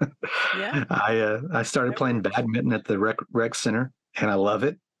 Yeah. I started playing badminton at the rec center, and I love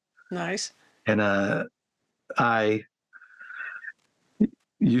it. Nice. And I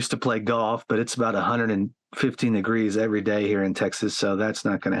used to play golf, but it's about 115 degrees every day here in Texas, so that's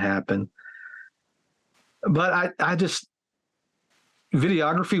not going to happen. But I just,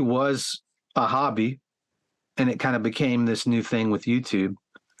 videography was a hobby, and it kind of became this new thing with YouTube.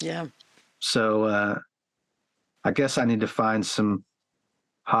 Yeah. So I guess I need to find some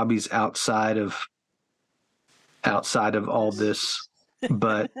hobbies outside of all this,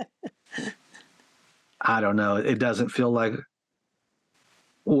 but I don't know. It doesn't feel like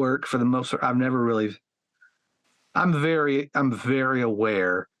work for the most part. I'm very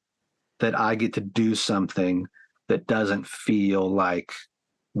aware that I get to do something that doesn't feel like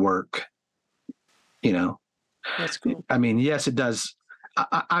work, That's cool. I mean, yes, it does.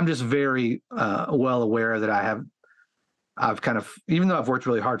 I'm just very well aware that I've kind of, even though I've worked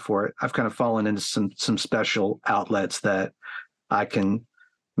really hard for it, I've kind of fallen into some special outlets that I can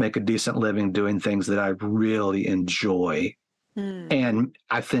make a decent living doing things that I really enjoy. And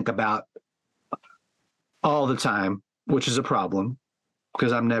I think about all the time, which is a problem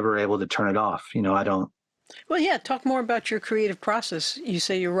because I'm never able to turn it off. I don't. Well, yeah, talk more about your creative process. You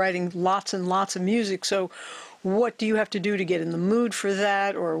say you're writing lots and lots of music. So what do you have to do to get in the mood for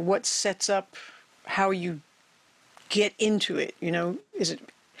that, or what sets up how you get into it? Is it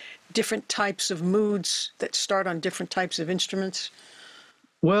different types of moods that start on different types of instruments?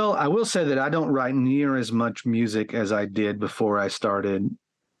 Well, I will say that I don't write near as much music as I did before I started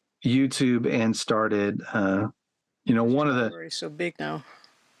YouTube and started, one of the... So big now.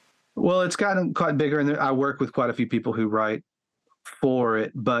 Well, it's gotten quite bigger, and I work with quite a few people who write for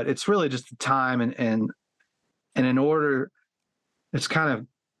it, but it's really just the time and in order, it's kind of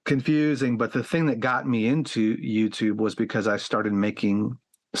confusing, but the thing that got me into YouTube was because I started making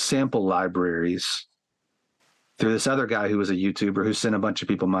sample libraries through this other guy who was a YouTuber who sent a bunch of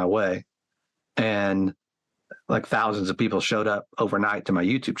people my way. And like thousands of people showed up overnight to my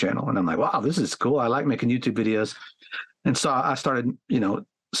YouTube channel. And I'm like, wow, this is cool. I like making YouTube videos. And so I started,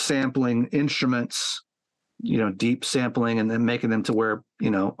 sampling instruments, deep sampling, and then making them to where,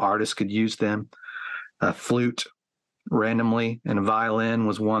 artists could use them. A flute randomly, and a violin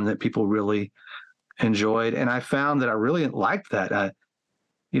was one that people really enjoyed. And I found that I really liked that.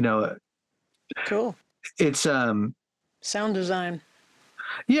 Cool. It's sound design.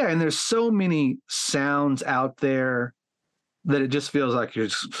 Yeah, and there's so many sounds out there that it just feels like you're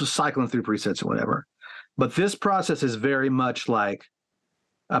just cycling through presets or whatever. But this process is very much like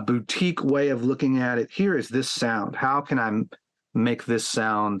a boutique way of looking at it. Here is this sound. How can I make this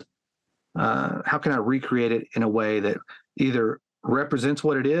sound? How can I recreate it in a way that either represents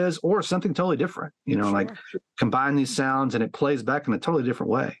what it is or something totally different? Like combine these sounds and it plays back in a totally different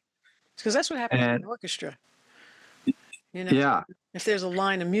way. Because that's what happens in an orchestra. Yeah. If there's a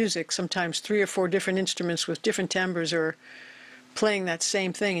line of music, sometimes 3 or 4 different instruments with different timbres are playing that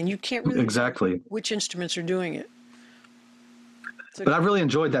same thing, and you can't really exactly which instruments are doing it. But I've really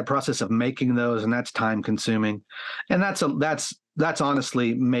enjoyed that process of making those, and that's time consuming, and that's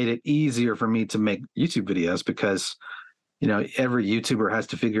honestly made it easier for me to make YouTube videos because every YouTuber has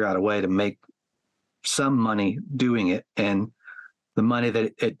to figure out a way to make some money doing it, and the money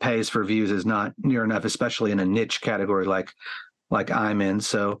that it pays for views is not near enough, especially in a niche category like I'm in.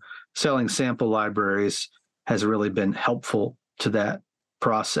 So selling sample libraries has really been helpful to that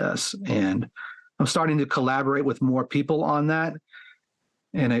process. And I'm starting to collaborate with more people on that.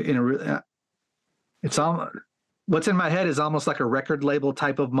 And it's almost, what's in my head is almost like a record label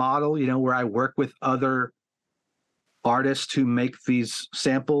type of model, where I work with other artists who make these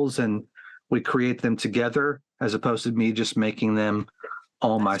samples and we create them together as opposed to me just making them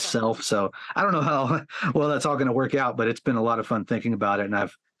all myself. Fun. So I don't know how well that's all going to work out, but it's been a lot of fun thinking about it. And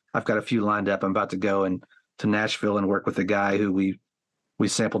I've got a few lined up. I'm about to go to Nashville and work with a guy who we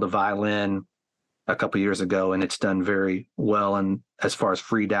sampled a violin a couple of years ago, and it's done very well. And as far as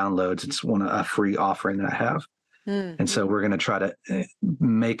free downloads, it's a free offering that I have. Mm-hmm. And so we're going to try to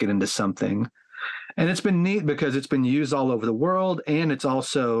make it into something. And it's been neat because it's been used all over the world. And it's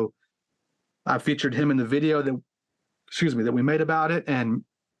also, I featured him in the video that we made about it. And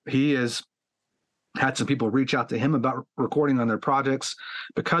he has had some people reach out to him about recording on their projects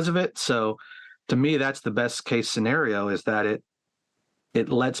because of it. So to me, that's the best case scenario, is that it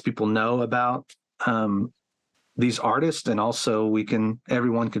lets people know about these artists, and also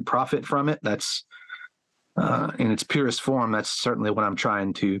everyone could profit from it. That's in its purest form. That's certainly what I'm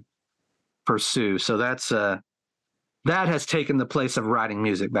trying to pursue. So that has taken the place of writing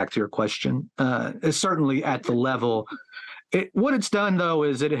music. Back to your question, it's certainly at the level. What it's done though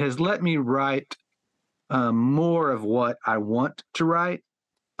is it has let me write more of what I want to write,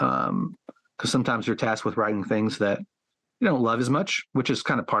 because sometimes you're tasked with writing things that you don't love as much, which is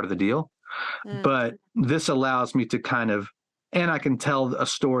kind of part of the deal. But this allows me to and I can tell a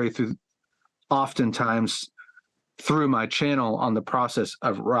story oftentimes through my channel on the process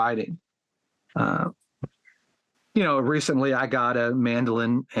of writing. Recently I got a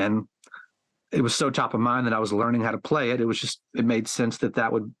mandolin, and it was so top of mind that I was learning how to play it. It made sense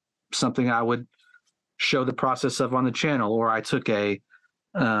that would something I would show the process of on the channel. Or I took a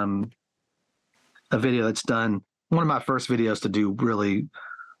video that's done, one of my first videos to do really,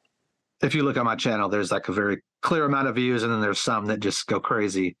 if you look on my channel, there's like a very clear amount of views, and then there's some that just go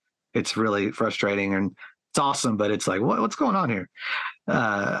crazy. It's really frustrating, and it's awesome, but it's like, what's going on here?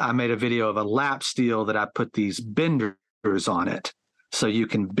 I made a video of a lap steel that I put these benders on it so you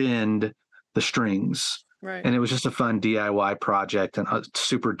can bend the strings. Right. And it was just a fun DIY project, and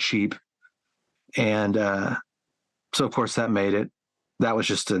super cheap. And so of course that made it. That was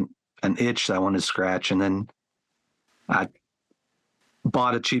just an itch that I wanted to scratch. And then I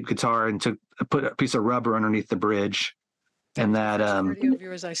bought a cheap guitar and put a piece of rubber underneath the bridge. And that video of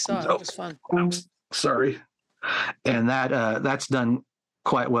yours I saw. It was fun. Sorry. And that's done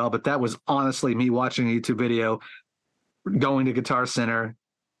quite well. But that was honestly me watching a YouTube video, going to Guitar Center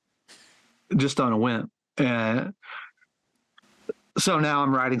just on a whim. And so now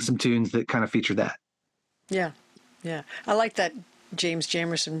I'm writing some tunes that kind of feature that. Yeah. Yeah. I like that James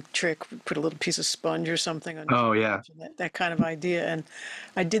Jamerson trick, put a little piece of sponge or something on. Oh yeah. That kind of idea. And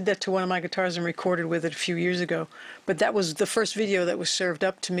I did that to one of my guitars and recorded with it a few years ago. But that was the first video that was served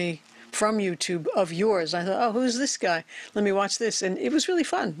up to me from YouTube of yours. I thought, oh, who's this guy? Let me watch this. And it was really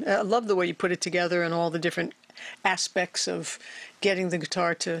fun. I love the way you put it together and all the different aspects of getting the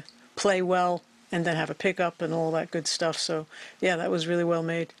guitar to play well and then have a pickup and all that good stuff. So yeah, that was really well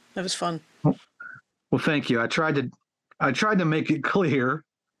made. That was fun. Well, thank you. I tried to make it clear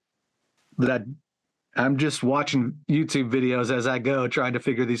that I'm just watching YouTube videos as I go, trying to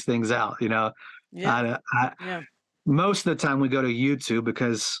figure these things out. Yeah. I, Yeah. most of the time we go to YouTube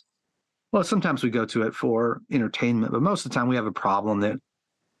because, well, sometimes we go to it for entertainment, but most of the time we have a problem that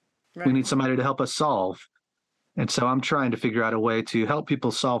we Right. need somebody to help us solve. And so I'm trying to figure out a way to help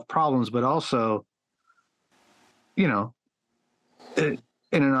people solve problems, but also, you know, in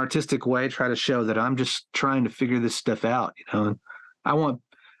an artistic way, try to show that I'm just trying to figure this stuff out. And I want,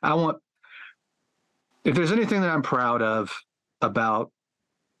 I want, if there's anything that I'm proud of about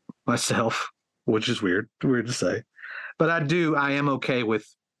myself, which is weird to say, but I am okay with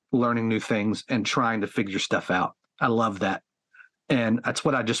learning new things and trying to figure stuff out. I love that. And that's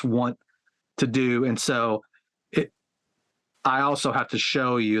what I just want to do. And so I also have to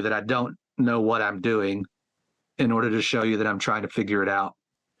show you that I don't know what I'm doing in order to show you that I'm trying to figure it out.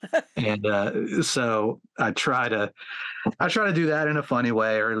 And so I try to do that in a funny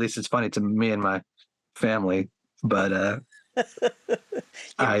way, or at least it's funny to me and my family. But You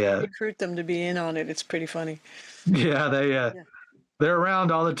I really recruit them to be in on it. It's pretty funny. yeah, Yeah. they're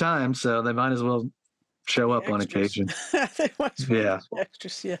around all the time, so they might as well show Be up on extras. occasion. They might as well Yeah. be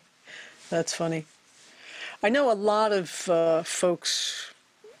extras. Yeah. That's funny. I know a lot of folks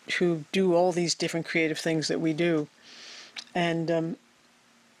who do all these different creative things that we do. And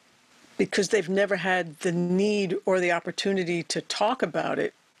because they've never had the need or the opportunity to talk about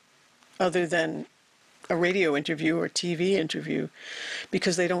it other than a radio interview or TV interview,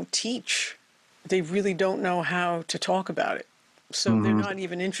 because they don't teach, they really don't know how to talk about it. So they're Hmm. not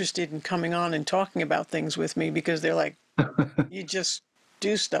even interested in coming on and talking about things with me because they're like, you just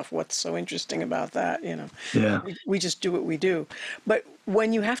do stuff. What's so interesting about that? Yeah. We just do what we do. But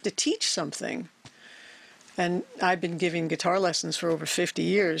when you have to teach something, and I've been giving guitar lessons for over 50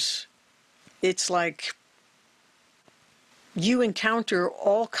 years, it's like you encounter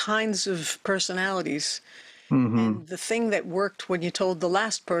all kinds of personalities. Hmm. And the thing that worked when you told the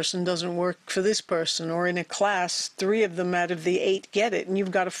last person doesn't work for this person. Or in a class, 3 of them out of the 8 get it. And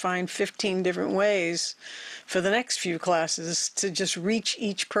you've got to find 15 different ways for the next few classes to just reach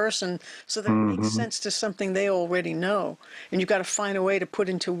each person so that it makes Hmm. sense to something they already know. And you've got to find a way to put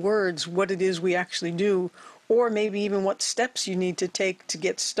into words what it is we actually do, or maybe even what steps you need to take to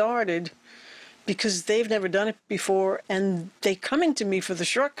get started, because they've never done it before and they coming to me for the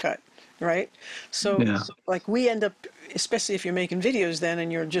shortcut, right? So Yeah. like we end up, especially if you're making videos then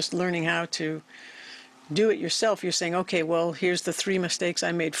and you're just learning how to do it yourself, you're saying, okay, well, here's the 3 mistakes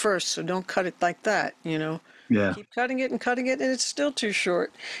I made first, so don't cut it like that. Yeah. Keep cutting it and cutting it and it's still too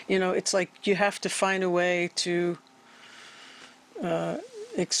short. It's like you have to find a way to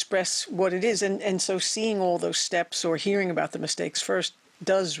express what it is. And so seeing all those steps or hearing about the mistakes first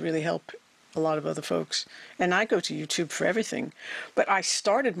does really help a lot of other folks. And I go to YouTube for everything. But I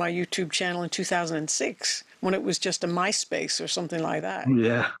started my YouTube channel in 2006 when it was just a MySpace or something like that,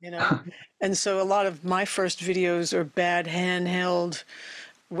 Yeah. you know? And so a lot of my first videos are bad handheld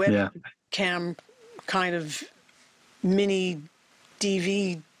Yeah. webcam kind of mini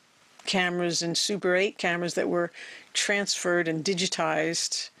DV cameras and Super 8 cameras that were transferred and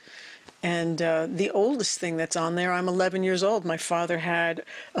digitized. And the oldest thing that's on there, I'm 11 years old. My father had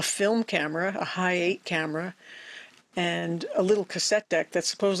a film camera, a high 8 camera, and a little cassette deck that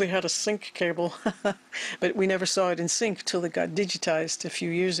supposedly had a sync cable, but we never saw it in sync till it got digitized a few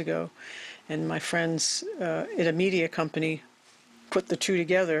years ago. And my friends at a media company put the two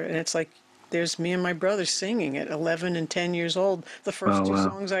together, and it's like there's me and my brother singing at 11 and 10 years old, the first Oh, 2 wow.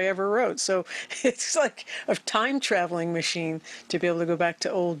 songs I ever wrote. So it's like a time traveling machine to be able to go back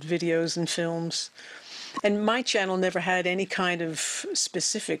to old videos and films. And my channel never had any kind of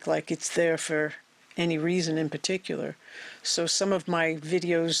specific, like it's there for any reason in particular. So some of my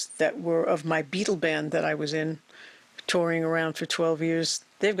videos that were of my Beatle band that I was in, touring around for 12 years,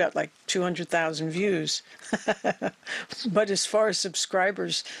 they've got like 200,000 views. But as far as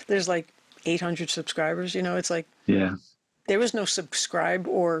subscribers, there's like 800 subscribers. It's like Yeah. there was no subscribe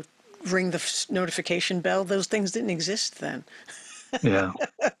or ring the notification bell. Those things didn't exist then. Yeah.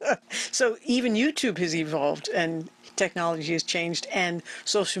 So even YouTube has evolved and technology has changed and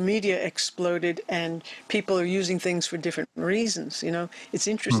social media exploded and people are using things for different reasons. It's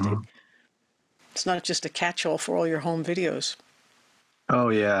interesting. Hmm. It's not just a catch-all for all your home videos. Oh,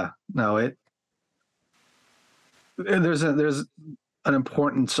 yeah. No, there's an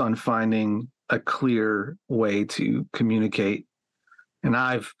importance on finding a clear way to communicate. And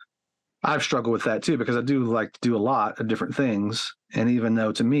I've struggled with that too, because I do like to do a lot of different things. And even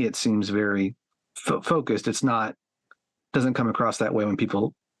though to me it seems very focused, doesn't come across that way when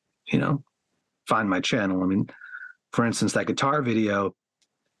people, you know, find my channel. I mean, for instance, that guitar video,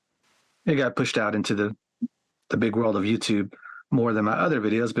 it got pushed out into the big world of YouTube more than my other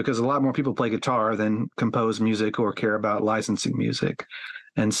videos because a lot more people play guitar than compose music or care about licensing music.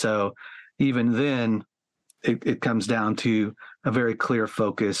 And so even then it comes down to a very clear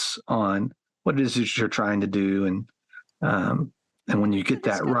focus on what it is that you're trying to do. And when you get It's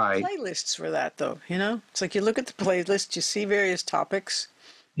that got the right, playlists for that, though. It's like you look at the playlist, you see various topics.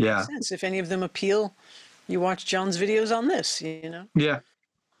 Makes yeah, sense. If any of them appeal, you watch John's videos on this. yeah,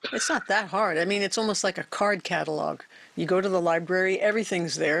 It's not that hard. I mean, it's almost like a card catalog. You go to the library,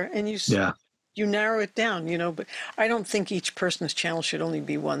 everything's there, and yeah, you narrow it down. But I don't think each person's channel should only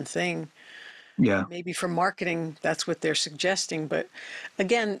be one thing. yeah, Maybe for marketing, that's what they're suggesting. But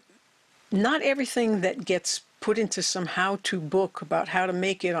again, not everything that gets put into some how-to book about how to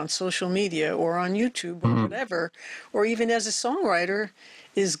make it on social media or on YouTube or mhm, whatever, or even as a songwriter,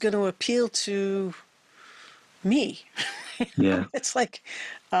 is going to appeal to me. yeah, It's like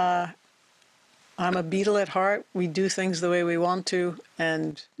I'm a Beatle at heart. We do things the way we want to,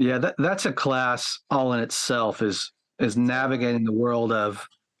 and yeah. That's a class all in itself is navigating the world of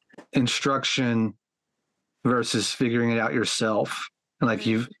instruction versus figuring it out yourself. And like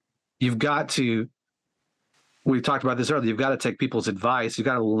you've got to, we talked about this earlier, you've got to take people's advice, you've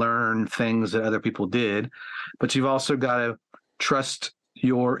got to learn things that other people did, but you've also got to trust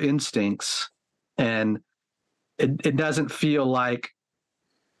your instincts. And it doesn't feel like,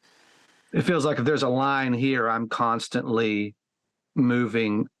 it feels like if there's a line here, I'm constantly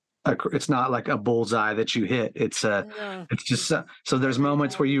moving. It's not like a bullseye that you hit. no, It's just so there's every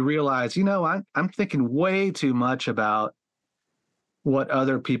moments where you realize, I'm thinking way too much about what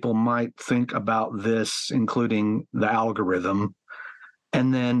other people might think about this, including the algorithm.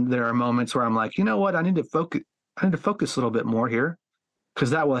 And then there are moments where I'm like, you know what, I need to focus. I need to focus a little bit more here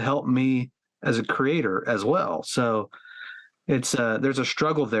because that will help me as a creator as well. So it's there's a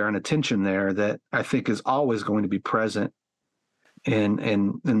struggle there and a tension there that I think is always going to be present in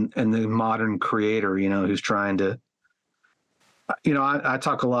the modern creator, who's trying to, I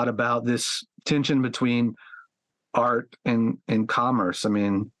talk a lot about this tension between art and commerce. I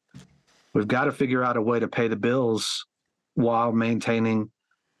mean, we've got to figure out a way to pay the bills while maintaining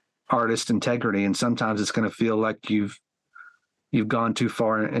artist integrity. And sometimes it's going to feel like you've gone too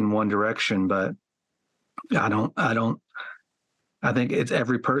far in one direction, but I think it's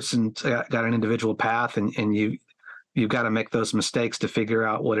every person's got an individual path, and you've got to make those mistakes to figure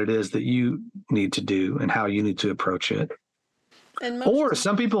out what it is that you need to do and how you need to approach it. and Or most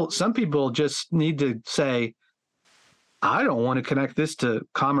some people just need to say, I don't want to connect this to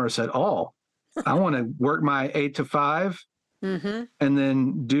commerce at all. I want to work my 8 to 5 mm-hmm. and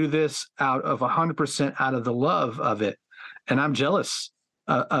then do this out of 100% out of the love of it. And I'm jealous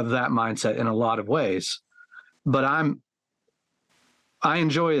of that mindset in a lot of ways, but I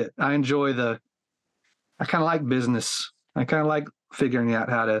enjoy it. I kind of like business. I kind of like figuring out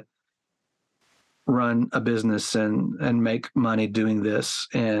how to run a business and make money doing this.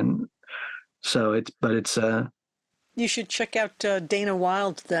 And so it's You should check out Dana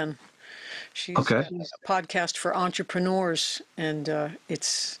Wilde then. She's okay. got a podcast for entrepreneurs, and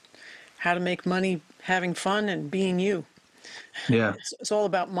it's how to make money having fun and being you. Yeah. It's all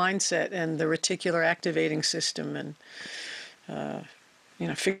about mindset and the reticular activating system, and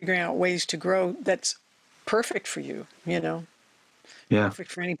figuring out ways to grow that's perfect for you. Yeah.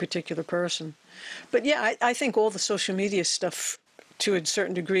 Perfect for any particular person. But yeah, I think all the social media stuff, to a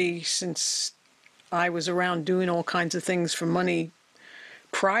certain degree, since I was around doing all kinds of things for money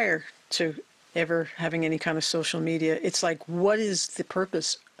prior to ever having any kind of social media, it's like, what is the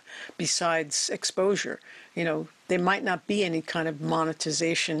purpose besides exposure? There might not be any kind of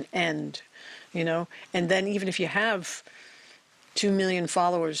monetization end, and then even if you have 2 million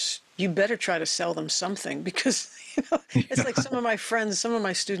followers, you better try to sell them something, because it's like some of my friends, some of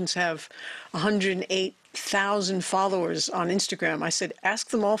my students have 108,000 followers on Instagram. I said, ask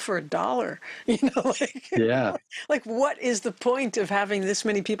them all for $1. Yeah. Like, what is the point of having this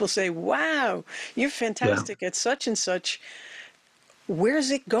many people say, wow, you're Yeah. fantastic at such and such? Where's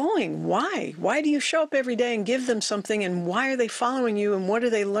it going? Why? Why do you show up every day and give them something? And why are they following you? And what are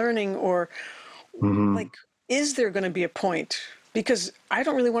they learning? Or Mm-hmm. like, is there going to be a point? Because I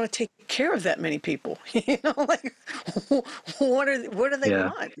don't really want to take care of that many people. Like, what do they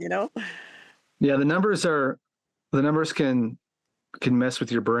Yeah. want? Yeah. The numbers can mess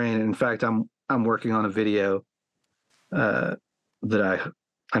with your brain. In fact, I'm working on a video that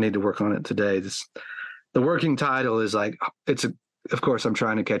I need to work on it today. The working title is like, of course I'm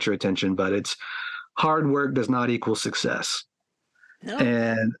trying to catch your attention, but it's hard work does not equal success. No.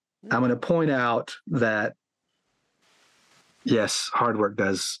 And I'm going to point out that yes, hard work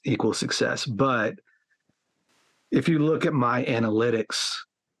does equal success. But if you look at my analytics,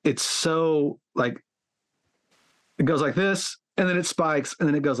 it's so like it goes like this, and then it spikes, and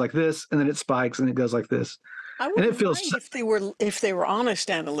then it goes like this, and then it spikes, and it goes like this. I And it wouldn't feels, mind if they were honest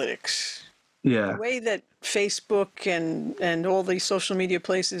analytics. The yeah, way that Facebook and all these social media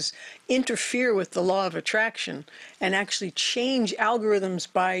places interfere with the law of attraction and actually change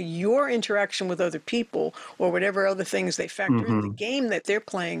algorithms by your interaction with other people or whatever other things they factor in. The hmm, game that they're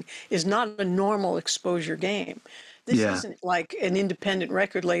playing is not a normal exposure game. This yeah, isn't like an independent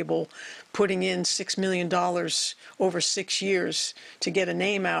record label putting in $6 million over 6 years to get a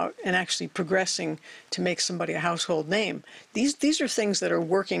name out and actually progressing to make somebody a household name. These are things that are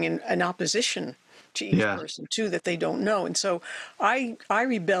working in opposition to each yeah, person too that they don't know. And so I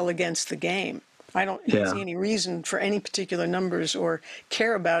rebel against the game. I don't yeah, see any reason for any particular numbers or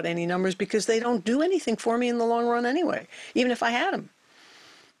care about any numbers because they don't do anything for me in the long run anyway. Even if I had them,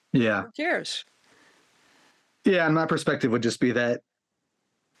 yeah, who cares? yeah. And my perspective would just be that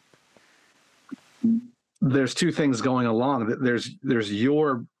there's two things going along. There's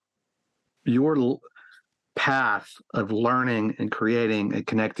your path of learning and creating and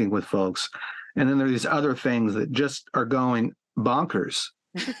connecting with folks, and then there are these other things that just are going bonkers,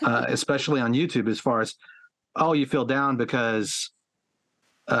 especially on YouTube. As far as, oh, you feel down because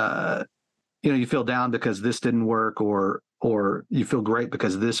uh, you feel down because this didn't work, or you feel great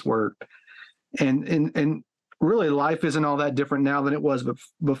because this worked, and really life isn't all that different now than it was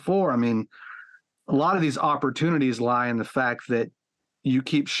before. I mean, a lot of these opportunities lie in the fact that you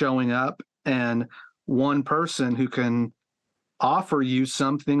keep showing up, and one person who can offer you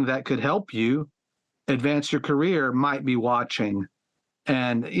something that could help you advance your career might be watching.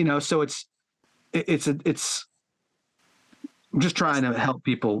 And so it's I'm just trying Yes. to help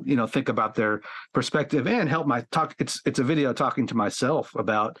people think about their perspective and help my talk. It's a video talking to myself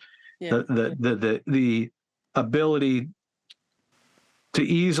about Yeah. the ability to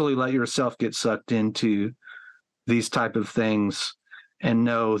easily let yourself get sucked into these type of things and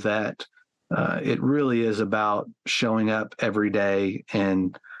know that it really is about showing up every day.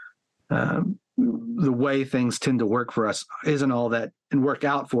 And the way things tend to work for us isn't all that, and work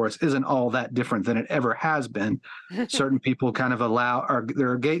out for us isn't all that different than it ever has been. Certain people kind of there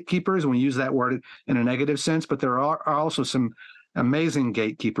are gatekeepers, and we use that word in a negative sense, but there are also some amazing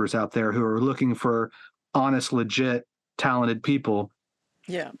gatekeepers out there who are looking for honest, legit, talented people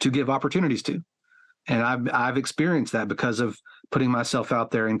Yeah. to give opportunities to. And I've experienced that because of putting myself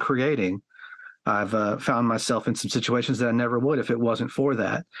out there and creating. I've found myself in some situations that I never would if it wasn't for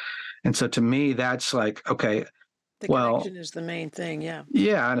that. And so to me, that's like, okay, The well, connection is the main thing. Yeah.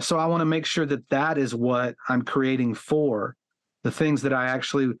 yeah. And so I want to make sure that that is what I'm creating for, the things that I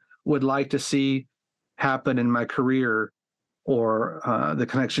actually would like to see happen in my career, or the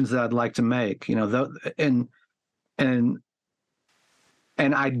connections that I'd like to make, and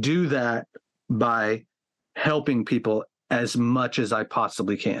and I do that by helping people as much as I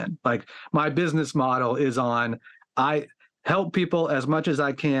possibly can. Like, my business model is on, I help people as much as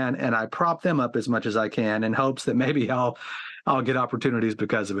I can, and I prop them up as much as I can in hopes that maybe I'll get opportunities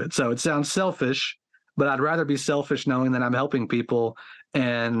because of it. So it sounds selfish, but I'd rather be selfish knowing that I'm helping people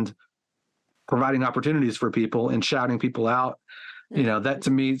and providing opportunities for people and shouting people out. That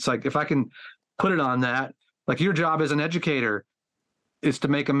to me, it's like, if I can put it on that, like, your job as an educator is to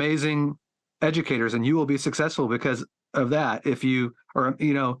make amazing educators, and you will be successful because of that. If you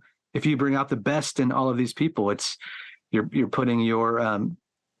bring out the best in all of these people, you're putting your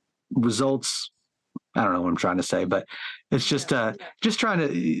results. I don't know what I'm trying to say, but it's just trying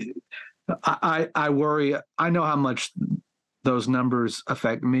to. I worry. I know how much those numbers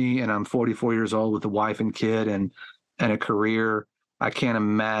affect me, and I'm 44 years old with a wife and kid and a career. I can't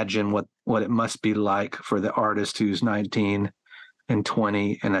imagine what it must be like for the artist who's 19 and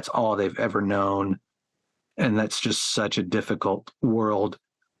 20, and that's all they've ever known. And that's just such a difficult world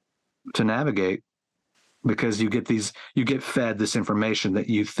to navigate, because you get fed this information that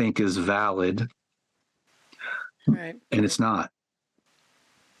you think is valid, Right. and it's not.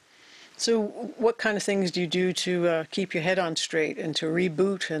 So, what kind of things do you do to keep your head on straight and to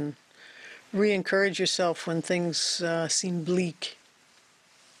reboot and re-encourage yourself when things seem bleak?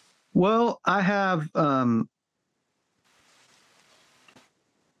 Well, I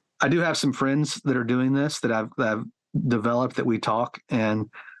do have some friends that are doing this that I've developed, that we talk, and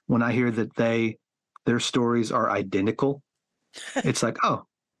when I hear that their stories are identical, it's like, oh,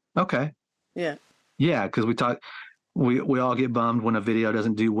 okay, Yeah. yeah, because we all get bummed when a video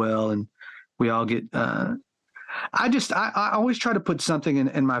doesn't do well, and we all get. I always try to put something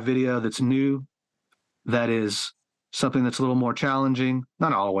in my video that's new, that is something that's a little more challenging.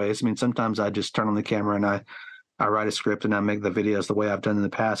 Not always. I mean, sometimes I just turn on the camera and I write a script and I make the videos the way I've done in the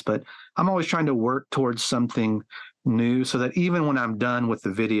past. But I'm always trying to work towards something new so that even when I'm done with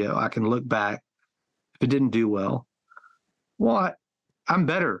the video, I can look back. If it didn't do well, I'm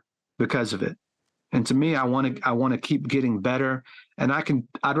better because of it. And to me, I want to keep getting better. And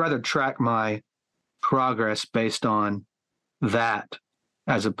I'd rather track my progress based on that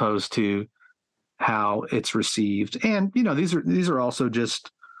as opposed to how it's received. And, these are also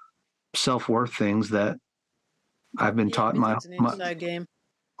just self-worth things that I've been taught Everything's an inside game.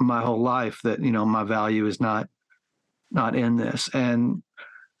 my whole life, that, my value is not in this. And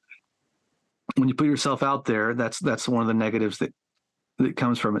when you put yourself out there, that's one of the negatives that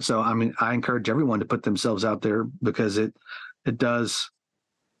comes from it. So, I mean, I encourage everyone to put themselves out there because it does.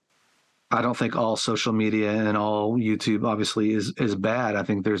 I don't think all social media and all YouTube obviously is bad. I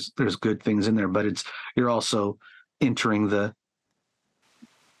think there's good things in there, but you're also entering the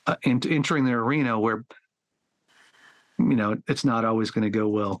arena where, it's not always going to go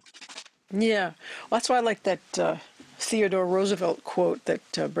well. Yeah, well, that's why I like that Theodore Roosevelt quote that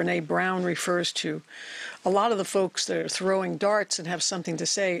Brene Brown refers to. A lot of the folks that are throwing darts and have something to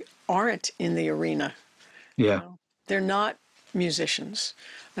say aren't in the arena. Yeah. They're not musicians.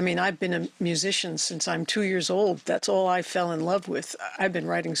 I mean, I've been a musician since I'm 2 years old. That's all I fell in love with. I've been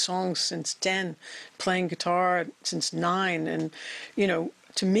writing songs since 10, playing guitar since 9. And,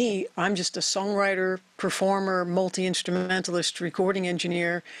 to me, I'm just a songwriter, performer, multi-instrumentalist, recording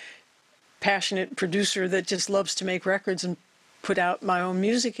engineer, passionate producer that just loves to make records and put out my own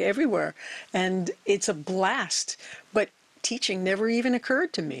music everywhere. And it's a blast. But teaching never even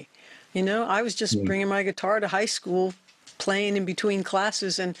occurred to me. I was just bringing my guitar to high school, playing in between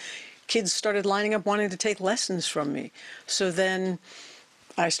classes, and kids started lining up wanting to take lessons from me. So then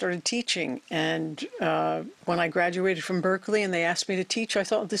I started teaching. And when I graduated from Berkeley and they asked me to teach, I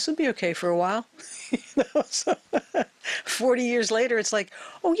thought this would be okay for a while. So 40 years later, it's like,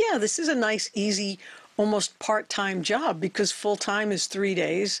 oh yeah, this is a nice, easy, almost part-time job, because full-time is 3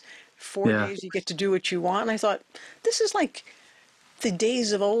 days. 4 days you get to do what you want. And I thought, this is like the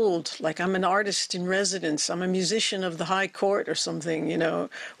days of old. Like, I'm an artist in residence. I'm a musician of the high court or something,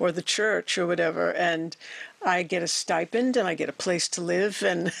 or the church or whatever. And I get a stipend and I get a place to live.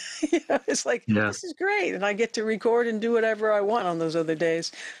 And it's like, this is great. And I get to record and do whatever I want on those other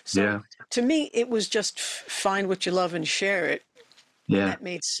days. So to me, it was just find what you love and share it. And that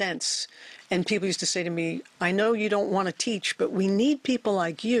made sense. And people used to say to me, I know you don't want to teach, but we need people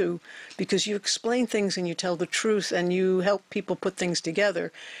like you because you explain things and you tell the truth and you help people put things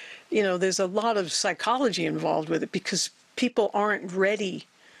together. There's a lot of psychology involved with it because people aren't ready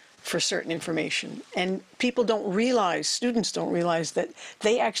for certain information. And students don't realize that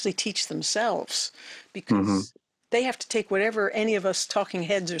they actually teach themselves because they have to take whatever any of us talking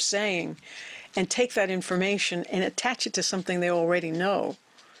heads are saying and take that information and attach it to something they already know.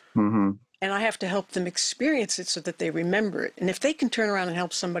 And I have to help them experience it so that they remember it. And if they can turn around and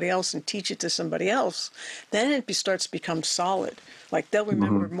help somebody else and teach it to somebody else, then it starts to become solid. Like, they'll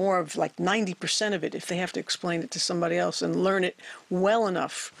remember more of like 90% of it if they have to explain it to somebody else and learn it well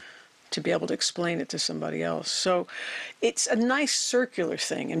enough to be able to explain it to somebody else. So it's a nice circular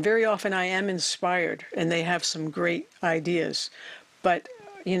thing. And very often I am inspired and they have some great ideas. But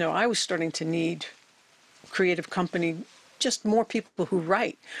I was starting to need creative company, just more people who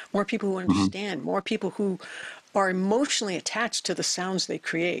write, more people who understand, more people who are emotionally attached to the sounds they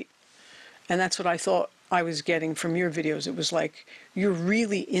create. And that's what I thought I was getting from your videos. It was like, you're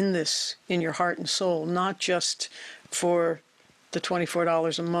really in this in your heart and soul, not just for the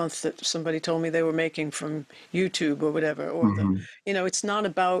 $24 a month that somebody told me they were making from YouTube or whatever. Or it's not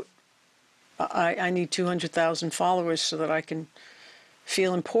about, I need 200,000 followers so that I can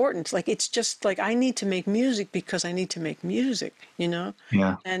feel important. Like, it's just like, I need to make music because I need to make music,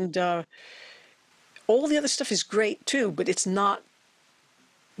 Yeah. And all the other stuff is great too, but it's not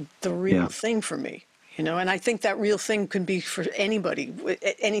the real thing for me, and I think that real thing can be for anybody,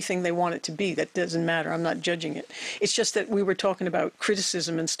 anything they want it to be. That doesn't matter. I'm not judging it. It's just that we were talking about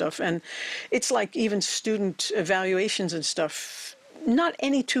criticism and stuff, and it's like even student evaluations and stuff. Not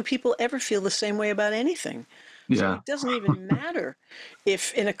any two people ever feel the same way about anything. So it doesn't even matter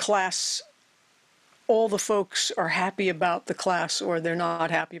if in a class all the folks are happy about the class or they're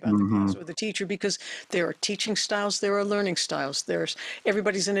not happy about the class or the teacher, because there are teaching styles, there are learning styles.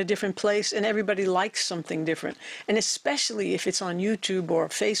 Everybody's in a different place and everybody likes something different. And especially if it's on YouTube or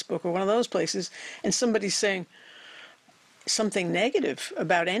Facebook or one of those places and somebody's saying something negative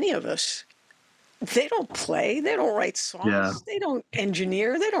about any of us, they don't play, they don't write Yeah. songs, they don't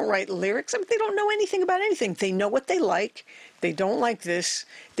engineer, they don't write lyrics. I mean, they don't know anything about anything. They know what they like. They don't like this.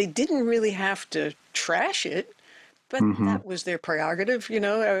 They didn't really have to trash it, but Hmm. that was their prerogative, you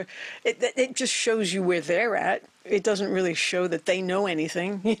know. It just shows you where they're at. It doesn't really show that they know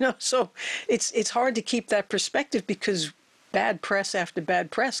anything, you know. So it's hard to keep that perspective because bad press after bad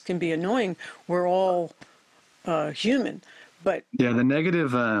press can be annoying. We're all human, but Yeah. it The doesn't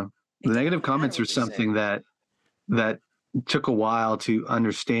negative matter comments are what they say. something that took a while to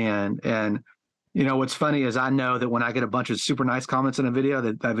understand. And what's funny is I know that when I get a bunch of super nice comments in a video,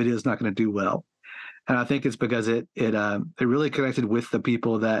 that video is not going to do well. And I think it's because it really connected with the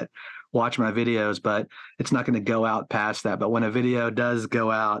people that watch my videos, but it's not going to go out past that. But when a video does go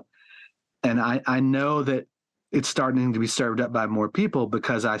out, and I know that it's starting to be served up by more people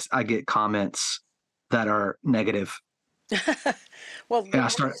because I get comments that are negative. Well, And one I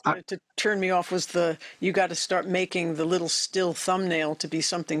of the start things to turn me off was you got to start making the little still thumbnail to be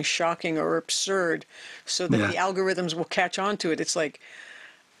something shocking or absurd so that yeah. the algorithms will catch on to it. It's like,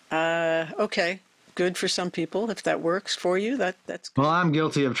 okay, good for some people. If that works for you, that's Well, good. I'm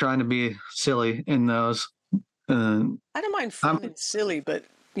guilty of trying to be silly in those. Uh, I don't mind I'm fun and silly, but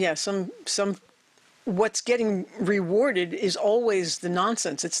yeah, some what's getting rewarded is always the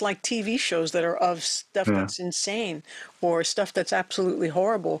nonsense. It's like TV shows that are of stuff yeah. that's insane or stuff that's absolutely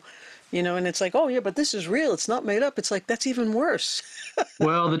horrible, you know, and it's like, oh yeah, but this is real. It's not made up. It's like, that's even worse.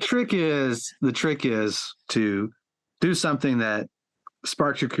 Well, the trick is to do something that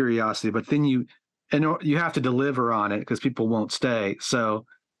sparks your curiosity, but then you have to deliver on it because people won't stay. So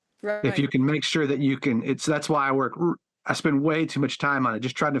if you Right. can make sure that you can, that's why I spend way too much time on it,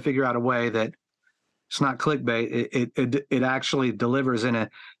 just trying to figure out a way that it's not clickbait. It actually delivers in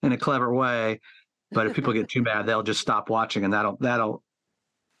a clever way. But if people get too mad, they'll just stop watching, and that'll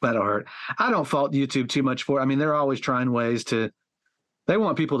hurt. I don't fault YouTube too much for it. I mean, they're always trying ways to. They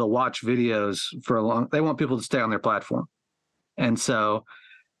want people to watch videos for a long. They want people to stay on their platform, and so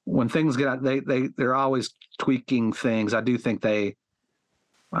when things get out, they're always tweaking things. I do think they.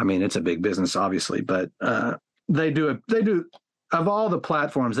 I mean, it's a big business, obviously, but they do of all the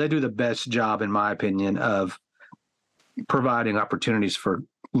platforms, they do the best job, in my opinion, of providing opportunities for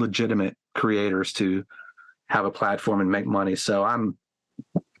legitimate creators to have a platform and make money. So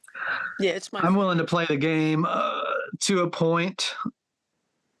Yeah, it's my I'm willing favorite. to play the game to a point,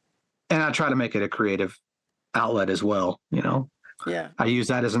 and I try to make it a creative outlet as well. Yeah, I use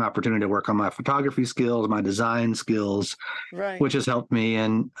that as an opportunity to work on my photography skills, my design skills, right. which has helped me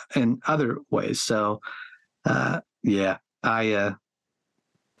in other ways. So yeah, I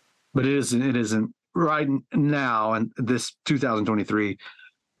but it isn't right now, and this 2023,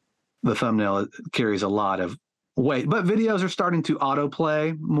 the thumbnail carries a lot of weight, but videos are starting to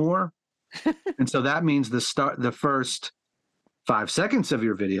autoplay more, and so that means the first 5 seconds of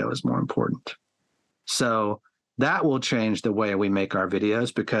your video is more important. So that will change the way we make our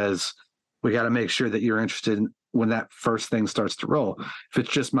videos because we got to make sure that you're interested when that first thing starts to roll. If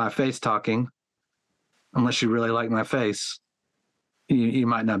it's just my face talking, unless you really like my face, you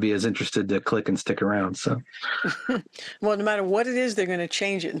might not be as interested to click and stick around. So Well, no matter what it is, they're going to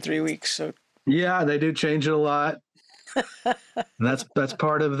change it in 3 weeks. So yeah, they do change it a lot. That's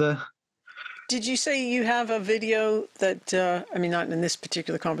part of the. did you say you have a video that, I mean, not in this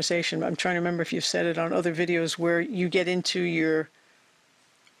particular conversation, but I'm trying to remember if you've said it on other videos where you get into yeah,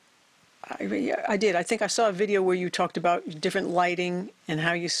 I did. I think I saw a video where you talked about different lighting and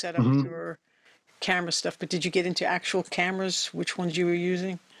how you set up Mhm. your camera stuff, but did you get into actual cameras, which ones you were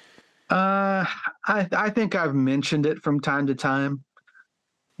using? Uh, I think I've mentioned it from time to time.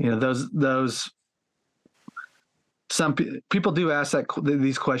 Those people do ask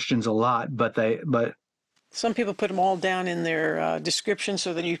these questions a lot, but Some people put them all down in their description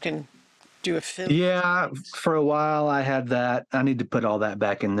so that you can do affiliate yeah, links. for a while I had that. I need to put all that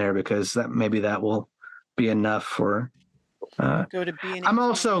back in there because maybe that will be enough for. Uh, Go to B and I'm H.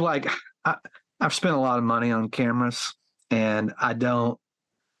 also like I, I've spent a lot of money on cameras, and I don't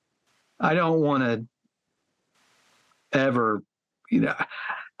want to ever, you know.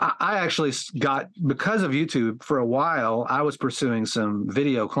 I actually got, because of YouTube, for a while I was pursuing some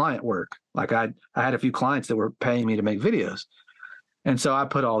video client work. Like I had a few clients that were paying me to make videos, and so I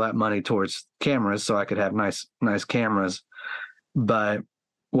put all that money towards cameras so I could have nice cameras. But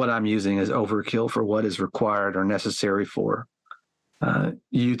what I'm using is overkill for what is required or necessary for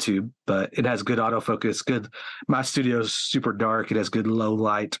YouTube. But it has good autofocus. Good. My studio's super dark. It has good low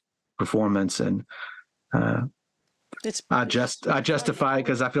light performance, and uh, It's I it's just I justify it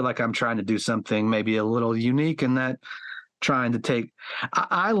because I feel like I'm trying to do something maybe a little unique in that, trying to take.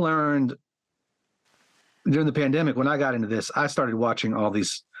 I learned during the pandemic, when I got into this, I started watching all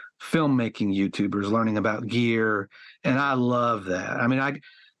these filmmaking YouTubers learning about gear, and I love that. I mean,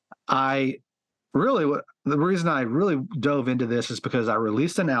 I really, the reason I really dove into this is because I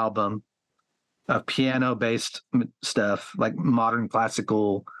released an album of piano based stuff, like modern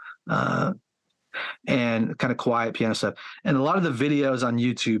classical, and kind of quiet piano stuff. And a lot of the videos on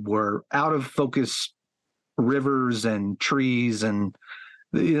YouTube were out of focus rivers and trees, and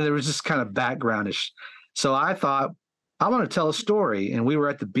there was just kind of backgroundish. So I thought, I want to tell a story. And we were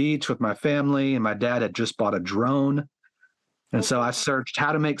at the beach with my family, and my dad had just bought a drone. And so I searched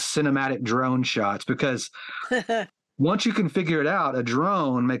how to make cinematic drone shots, because once you can figure it out, a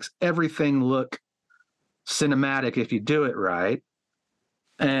drone makes everything look cinematic if you do it right.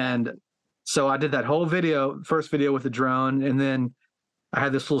 And so I did that whole first video with the drone, and then I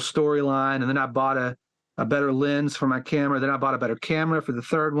had this little storyline, and then I bought a better lens for my camera. Then I bought a better camera for the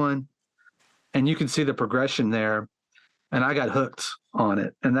third one. And you can see the progression there. And I got hooked on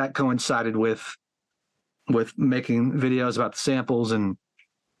it. And that coincided with making videos about the samples. And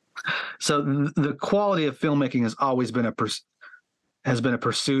so the quality of filmmaking has always been a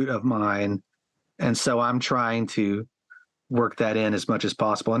pursuit of mine. And so I'm trying to work that in as much as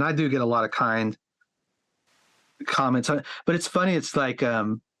possible. And I do get a lot of kind comments on it. But it's funny, it's like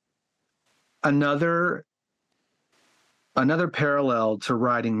another parallel to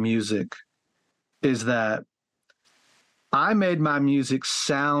writing music is that I made my music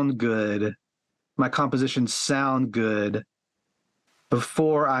sound good, my compositions sound good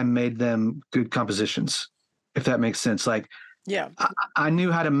before I made them good compositions, if that makes sense. Like, yeah, I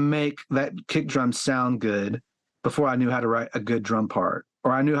knew how to make that kick drum sound good before I knew how to write a good drum part,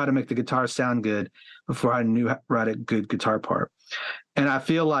 or I knew how to make the guitar sound good before I knew how to write a good guitar part. And I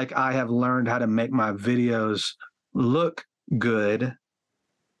feel like I have learned how to make my videos look good,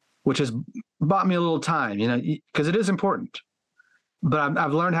 which has bought me a little time, because it is important. But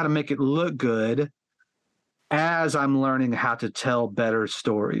I've learned how to make it look good as I'm learning how to tell better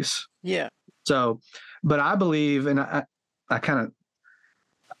stories. Yeah. So, but I believe, and a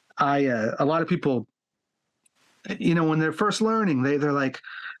lot of people, when they're first learning, they're like,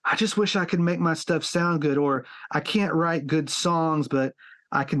 I just wish I could make my stuff sound good, or I can't write good songs, but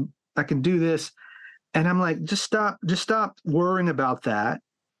I can do this. And I'm like, just stop worrying about that.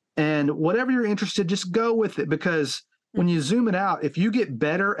 And whatever you're interested, just go with it. Because when you zoom it out, if you get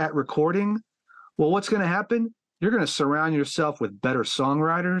better at recording, well, what's going to happen? You're going to surround yourself with better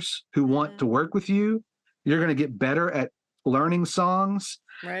songwriters who want to work with you. You're going to get better at learning songs.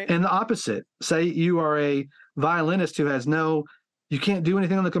 Right. And the opposite, say you are a violinist who you can't do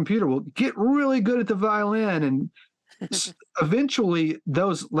anything on the computer. Well, get really good at the violin, and eventually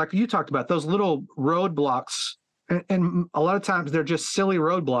those, like you talked about, those little roadblocks, and a lot of times they're just silly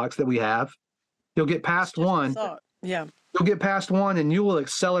roadblocks that we have. You'll get past one. Yeah. You'll get past one, and you will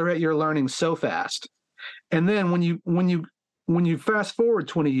accelerate your learning so fast. And then when you fast forward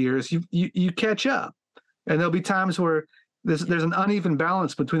 20 years, you catch up. And there'll be times where there's an uneven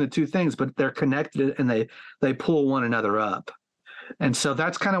balance between the two things, but they're connected, and they pull one another up. And so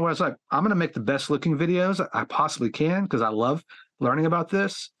that's kind of what I was like, I'm going to make the best looking videos I possibly can, because I love learning about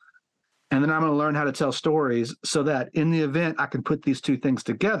this. And then I'm going to learn how to tell stories so that in the event I can put these two things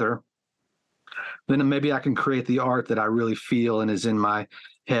together, then maybe I can create the art that I really feel and is in my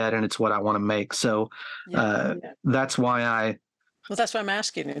head, and it's what I want to make. So that's why well, that's why I'm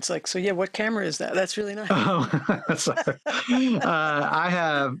asking. It's like, so yeah, what camera is that? That's really nice. Oh, sorry.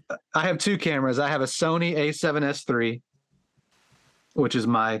 I have two cameras. I have a Sony A7S III, which is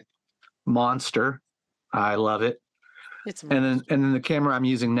my monster. I love it. And then the camera I'm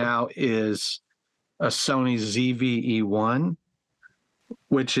using now is a Sony ZV-E1,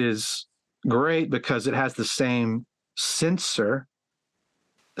 which is great because it has the same sensor.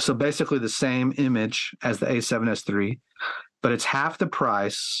 So basically the same image as the A7S III, but it's half the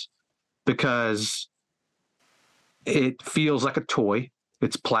price because it feels like a toy.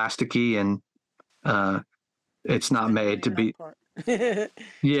 It's plasticky, and it's not made to be.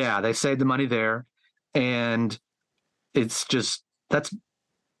 Yeah, they saved the money there. And it's just,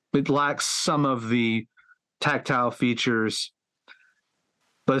 it lacks some of the tactile features,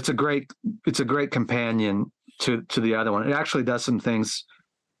 but it's a great companion to the other one. It actually does some things.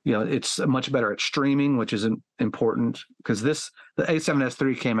 It's much better at streaming, which is important, because the A7S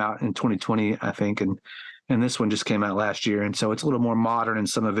III came out in 2020, I think, and this one just came out last year, and so it's a little more modern in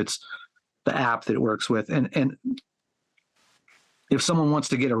some of the app that it works with. And if someone wants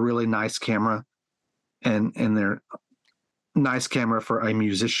to get a really nice camera, and they're nice camera for a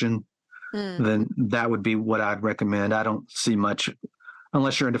musician, then that would be what I'd recommend. I don't see much,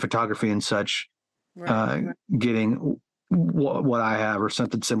 unless you're into photography and such. Right. getting what I have or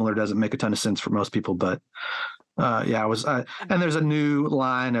something similar doesn't make a ton of sense for most people. But yeah, and there's a new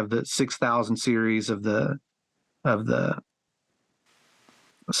line of the 6000 series of the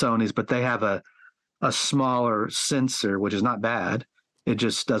Sony's, but they have a smaller sensor, which is not bad. It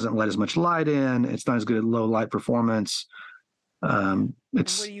just doesn't let as much light in. It's not as good at low light performance. And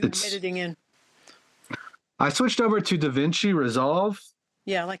what are you It's. editing in? I switched over to DaVinci Resolve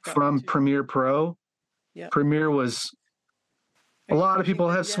Yeah, I like that one from too. Premiere Pro. Yeah. Premiere was Are a you lot of using people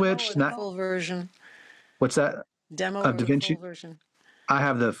the have demo or switched. the Not full version? what's that Demo of or the full DaVinci. version? I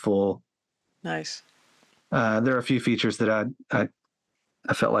have the full. Nice. There are a few features that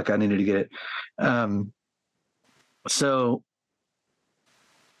I felt like I needed to get it. So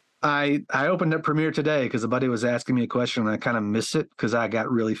I opened up Premiere today because a buddy was asking me a question and I kind of missed it because I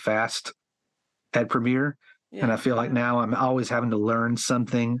got really fast at Premiere. Yeah. And I feel like now I'm always having to learn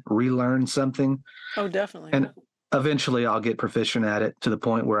something, relearn something. Oh, definitely. And eventually I'll get proficient at it to the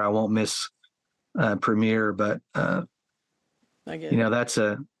point where I won't miss Premiere. But I get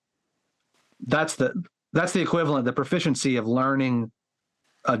it. that's the equivalent, the proficiency of learning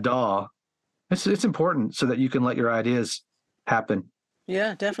a DAW. It's important so that you can let your ideas happen.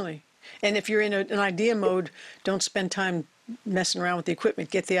 Yeah, definitely. And if you're in an idea mode, don't spend time messing around with the equipment.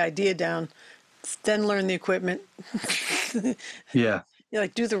 Get the idea down, then learn the equipment. Yeah. Yeah,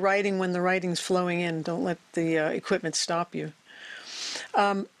 like do the writing when the writing's flowing in. Don't let the equipment stop you.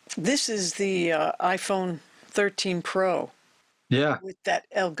 This is the iPhone 13 Pro Yeah. with that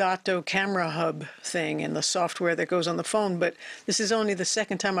Elgato camera hub thing and the software that goes on the phone. But this is only the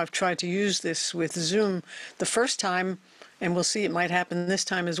second time I've tried to use this with Zoom. The first time, and we'll see, it might happen this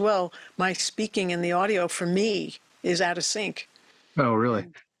time as well, my speaking and the audio for me is out of sync. Oh, really?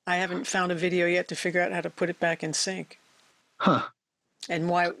 And I haven't found a video yet to figure out how to put it back in sync. Huh. And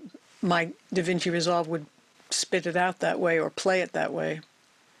why my DaVinci Resolve would spit it out that way or play it that way.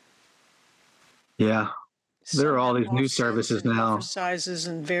 Yeah. There are all these new Offsets services and now. buffer sizes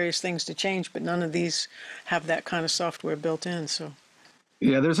and various things to change, but none of these have that kind of software built in. So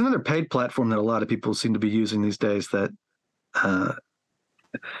Yeah, there's another paid platform that a lot of people seem to be using these days that uh,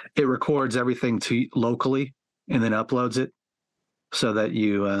 it records everything to locally and then uploads it so that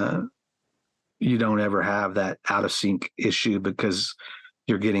you don't ever have that out of sync issue because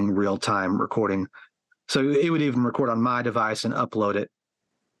you're getting real time recording. So it would even record on my device and upload it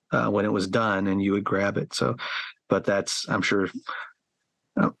when it was done, and you would grab it. So, but I'm sure,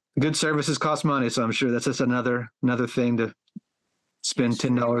 good services cost money. So I'm sure that's just another thing to spend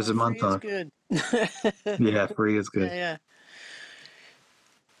 $10 a month free is on. good. Yeah, free is good. Yeah, yeah.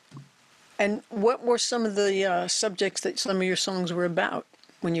 And what were some of the subjects that some of your songs were about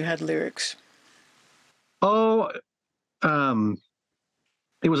when you had lyrics? Oh,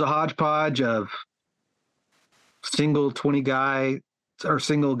 it was a hodgepodge of single guy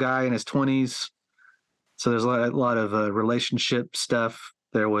in his 20s. So there's a lot of relationship stuff.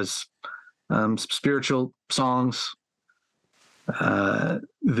 There was spiritual songs.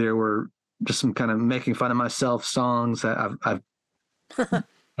 There were just some kind of making fun of myself songs. I've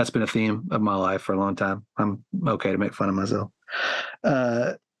that's been a theme of my life for a long time. I'm okay to make fun of myself.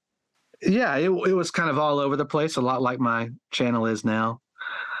 Yeah, it was kind of all over the place, a lot like my channel is now.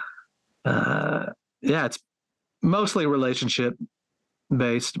 Yeah, it's mostly relationship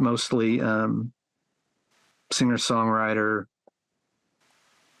based, mostly singer songwriter.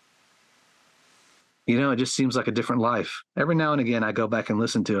 It just seems like a different life. Every now and again, I go back and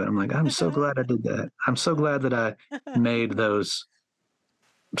listen to it. I'm like, I'm so glad I did that. I'm so glad that I made those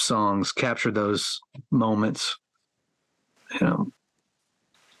songs, captured those moments.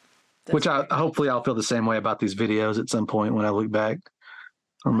 Which hopefully I'll feel the same way about these videos at some point when I look back.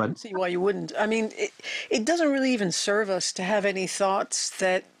 I don't see why you wouldn't. I mean, it doesn't really even serve us to have any thoughts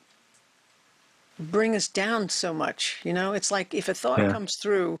that bring us down so much. It's like if a thought comes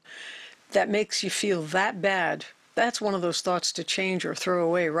through that makes you feel that bad, that's one of those thoughts to change or throw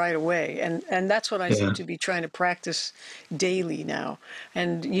away right away. And that's what I seem to be trying to practice daily now.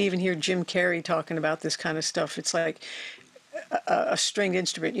 And you even hear Jim Carrey talking about this kind of stuff. It's like a stringed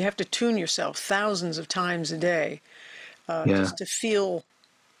instrument. You have to tune yourself thousands of times a day just to feel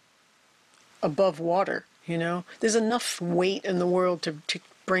above water. There's enough weight in the world to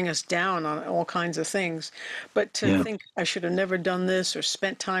bring us down on all kinds of things, but to think I should have never done this or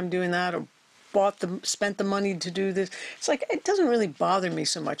spent time doing that or spent the money to do this, it's like it doesn't really bother me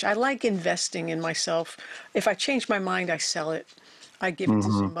so much. I like investing in myself. If I change my mind, I sell it, I give it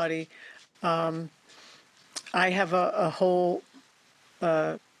to somebody. I have a whole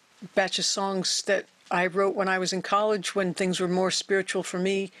batch of songs that I wrote when I was in college when things were more spiritual for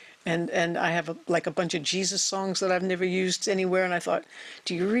me. And I have like a bunch of Jesus songs that I've never used anywhere. And I thought,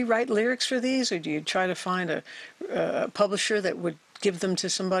 do you rewrite lyrics for these, or do you try to find a publisher that would give them to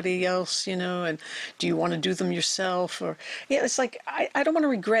somebody else, and do you want to do them yourself? Or yeah, it's like I don't want to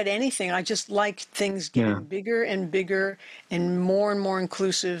regret anything. I just like things Yeah. getting bigger and bigger and more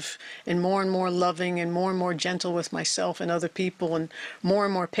inclusive and more loving and more gentle with myself and other people and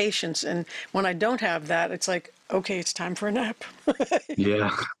more patience. And when I don't have that, it's like, okay, it's time for a nap. Yeah.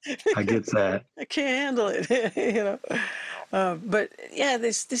 I get that. I can't handle it, But yeah,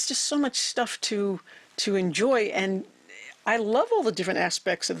 there's just so much stuff to enjoy, and I love all the different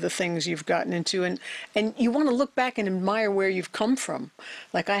aspects of the things you've gotten into, and you want to look back and admire where you've come from.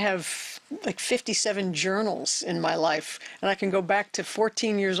 Like I have like 57 journals in my life, and I can go back to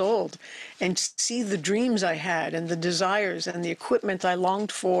 14 years old and see the dreams I had and the desires and the equipment I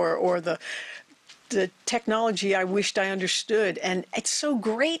longed for, or the technology I wished I understood. And it's so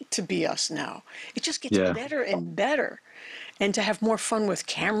great to be us now. It just gets Yeah. better and better. And to have more fun with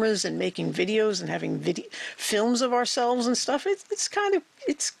cameras and making videos and having films of ourselves and stuff, it's kind of,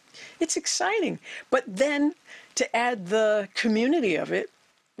 it's exciting. But then to add the community of it,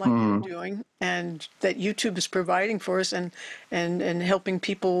 like you're Mm. doing, and that YouTube is providing for us, and helping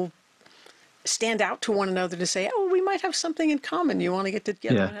people stand out to one another to say, oh, we might have something in common. You want to get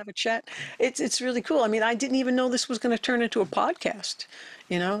together Yeah. and have a chat? It's really cool. I mean, I didn't even know this was going to turn into a podcast.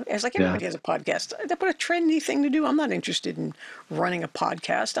 It's like Yeah. everybody has a podcast. But a trendy thing to do. I'm not interested in running a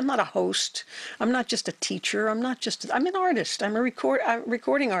podcast. I'm not a host. I'm not just a teacher. I'm an artist. I'm a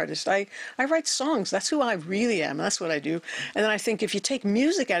recording artist. I write songs. That's who I really am. That's what I do. And then I think if you take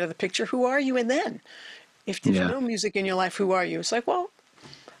music out of the picture, who are you? And then if there's Yeah. no music in your life, who are you? It's like, well,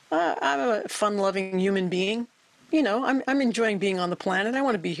 I'm a fun-loving human being. I'm enjoying being on the planet. I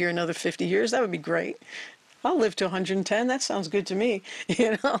want to be here another 50 years. That would be great. I'll live to 110. That sounds good to me.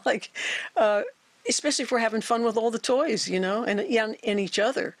 Like, especially if we're having fun with all the toys, and yeah, and each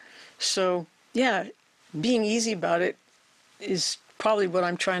other. So yeah, being easy about it is probably what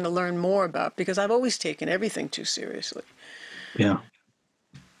I'm trying to learn more about, because I've always taken everything too seriously. Yeah.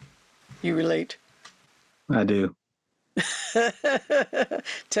 You relate? I do.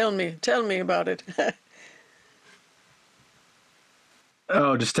 Tell me about it.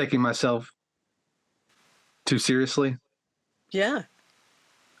 Oh, just taking myself too seriously? Yeah.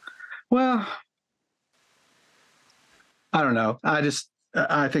 Well, I don't know.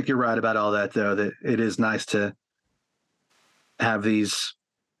 I think you're right about all that, though, that it is nice to have these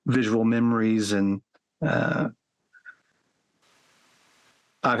visual memories. And I've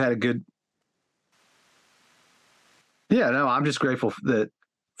had a good, I'm just grateful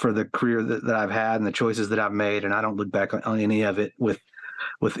for the career that I've had and the choices that I've made. And I don't look back on any of it with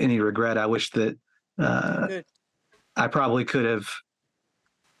any regret. I wish that Good. I probably could have,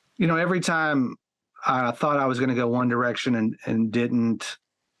 every time I thought I was going to go one direction and didn't,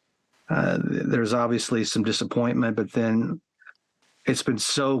 there's obviously some disappointment, but then it's been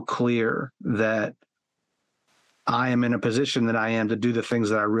so clear that I am in a position that I am to do the things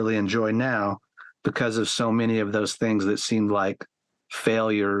that I really enjoy now because of so many of those things that seemed like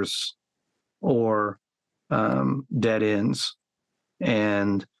failures or dead ends.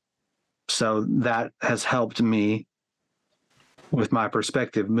 And so that has helped me with my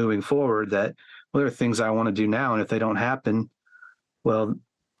perspective moving forward, that there are things I want to do now. And if they don't happen, well,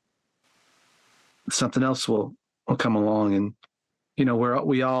 something else will come along. And,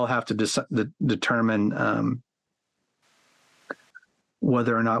 we all have to determine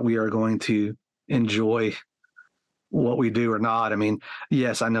whether or not we are going to enjoy what we do or not. I mean,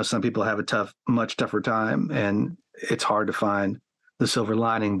 yes, I know some people have a much tougher time, and it's hard to find the silver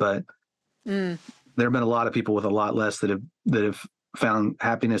lining, but there have been a lot of people with a lot less that have found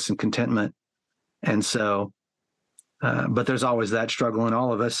happiness and contentment. And so, but there's always that struggle in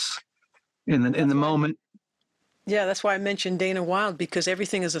all of us in the moment. Yeah, that's why I mentioned Dana Wilde, because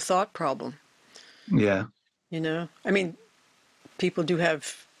everything is a thought problem. Yeah. I mean, people do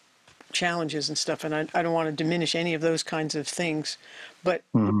have challenges and stuff, and I don't want to diminish any of those kinds of things. But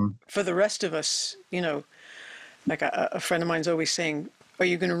for the rest of us, like a friend of mine's always saying, are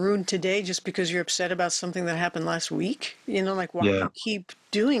you going to ruin today just because you're upset about something that happened last week? Like, why do you keep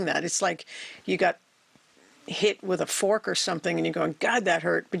doing that? It's like you got hit with a fork or something and you're going, God, that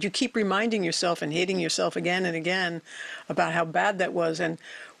hurt. But you keep reminding yourself and hitting yourself again and again about how bad that was. And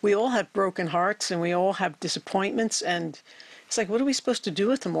we all have broken hearts and we all have disappointments. And it's like, what are we supposed to do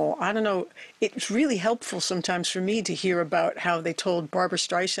with them all? I don't know. It's really helpful sometimes for me to hear about how they told Barbra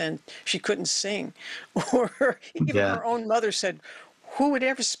Streisand she couldn't sing. Or even her own mother said, who would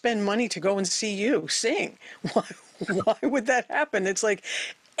ever spend money to go and see you sing? Why would that happen? It's like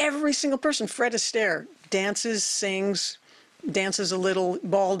every single person, Fred Astaire, dances, sings, dances a little,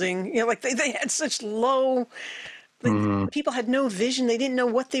 balding. You know, like they had such low, like Mm, people had no vision. They didn't know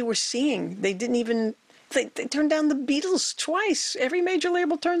what they were seeing. They didn't even, they turned down the Beatles twice. Every major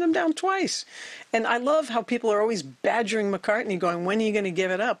label turned them down twice. And I love how people are always badgering McCartney, going, when are you going to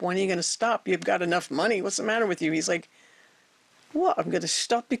give it up? When are you going to stop? You've got enough money. What's the matter with you? He's like, what? I'm going to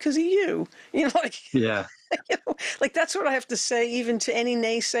stop because of you. You know, like, yeah. you know, like that's what I have to say even to any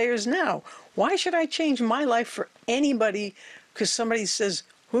naysayers now. Why should I change my life for anybody because somebody says,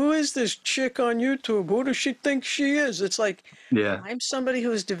 who is this chick on YouTube? Who does she think she is? It's like, Yeah. I'm somebody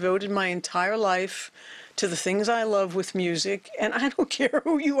who has devoted my entire life to the things I love with music, and I don't care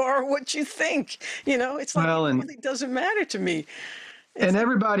who you are or what you think. You know, it's like it Well, really doesn't matter to me. and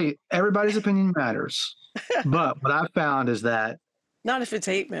It's like, everybody's opinion matters. But what I found is that, not if it's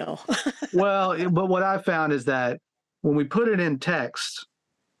hate mail. but what I found is that when we put it in text,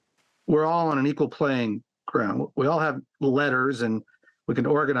 we're all on an equal playing ground. We all have letters and we can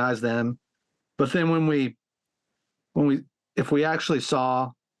organize them. But then if we actually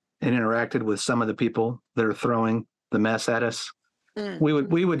saw and interacted with some of the people that are throwing the mess at us, Mm,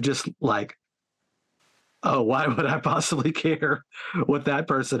 we would just like, oh, why would I possibly care what that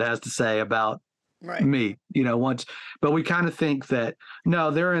person has to say about right. me? But we kind of think that no,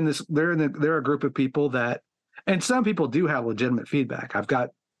 they're a group of people that, and some people do have legitimate feedback. I've got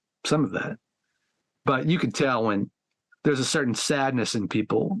some of that, but you can tell when there's a certain sadness in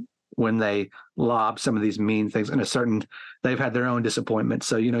people when they lob some of these mean things, and they've had their own disappointment.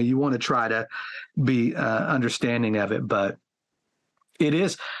 So you want to try to be understanding of it, but it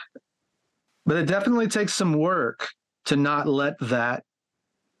is, but it definitely takes some work to not let that.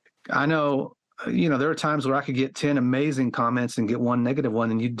 I know, there are times where I could get 10 amazing comments and get one negative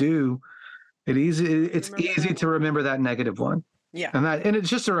one, and it's Remember easy that to one? remember that negative one. Yeah. And it's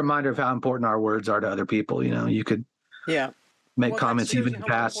just a reminder of how important our words are to other people. You could Yeah. make Well, that comments shows even you in how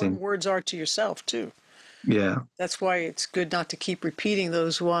important passing. words are to yourself, too. Yeah. That's why it's good not to keep repeating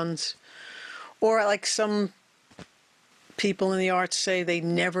those ones. Or like some people in the arts say they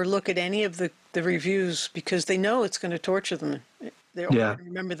never look at any of the reviews because they know it's going to torture them. They're only Yeah. going to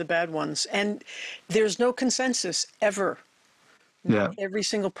remember the bad ones. And there's no consensus ever. Not Yeah. every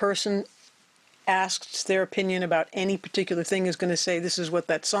single person asked their opinion about any particular thing is going to say this is what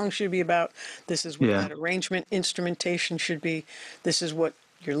that song should be about, this is what Yeah. that arrangement instrumentation should be, this is what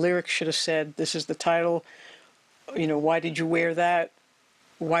your lyrics should have said, this is the title, why did you wear that,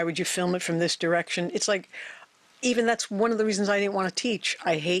 why would you film it from this direction. It's like, even that's one of the reasons I didn't want to teach.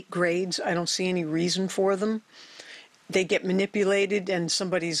 I hate grades. I don't see any reason for them. They get manipulated, and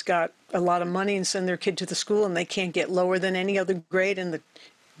somebody's got a lot of money and send their kid to the school and they can't get lower than any other grade, and the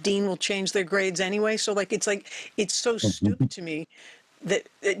dean will change their grades anyway. So it's so stupid to me that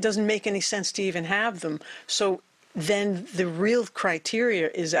it doesn't make any sense to even have them. So then the real criteria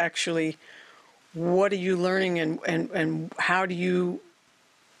is actually, what are you learning, and how do you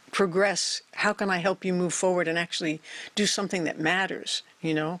progress? How can I help you move forward and actually do something that matters?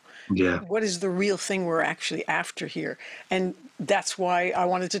 Yeah. What is the real thing we're actually after here? And that's why I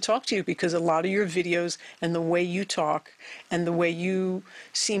wanted to talk to you, because a lot of your videos and the way you talk and the way you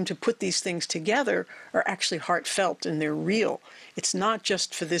seem to put these things together are actually heartfelt and they're real. It's not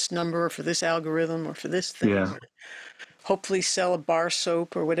just for this number or for this algorithm or for this thing, Yeah. or hopefully sell a bar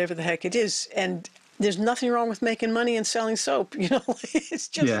soap or whatever the heck it is. And there's nothing wrong with making money and selling soap. It's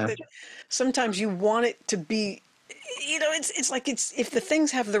just Yeah. that sometimes you want it to be, it's like, it's, if the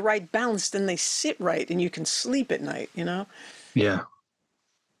things have the right balance, then they sit right and you can sleep at night. Yeah.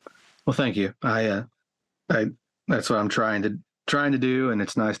 Well, thank you. I that's what I'm trying to do, and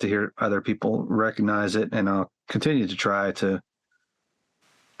it's nice to hear other people recognize it, and I'll continue to try to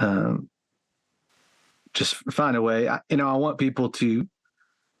um, just find a way. I want people to.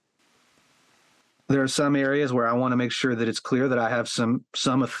 There are some areas where I want to make sure that it's clear that I have some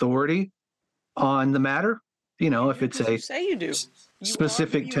authority on the matter. You If do it's because you a say you do. You are who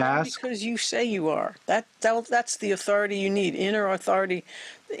specific you are task. because you say you are. That's the authority you need. Inner authority,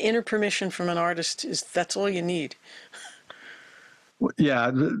 the inner permission from an artist that's all you need.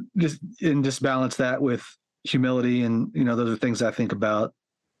 Yeah, just balance that with humility, and those are things I think about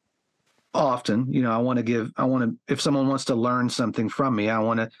often. If someone wants to learn something from me, I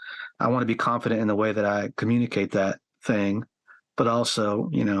want to be confident in the way that I communicate that thing. But also,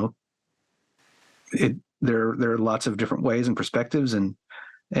 there are lots of different ways and perspectives, and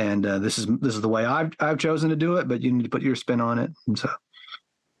this is the way I've chosen to do it, but you need to put your spin on it. And so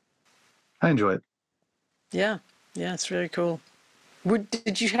I enjoy it. Yeah, yeah, it's very cool.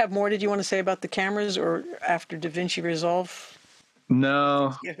 Did you have more? Did you want to say about the cameras, or after DaVinci Resolve?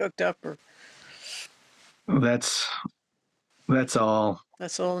 No, Get hooked up, or that's that's all.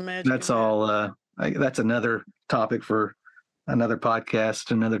 that's all the magic That's of that? all. That's another topic for another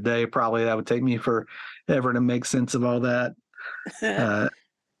podcast, another day. Probably that would take me forever to make sense of all that. Uh, I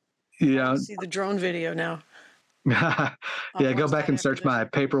you want know, to see the drone video now. I'll yeah. Go post back that and after search this. my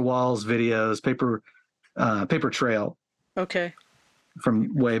paper walls videos, paper trail Okay.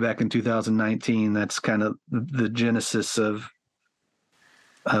 from way back in 2019. That's kind of the genesis of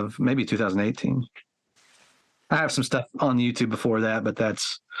maybe 2018. I have some stuff on YouTube before that, but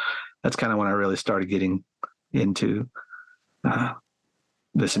that's kind of when I really started getting into uh,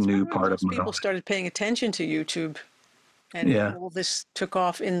 this That's new probably when part of most my people life. started paying attention to YouTube, and Yeah. all this took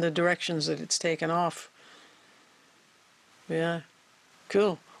off in the directions that it's taken off. Yeah.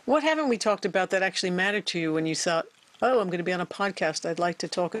 Cool. What haven't we talked about that actually mattered to you when you thought, oh, I'm going to be on a podcast I'd like to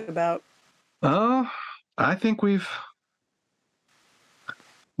talk about? Oh, I think we've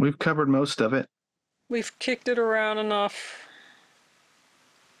covered most of it. We've kicked it around enough.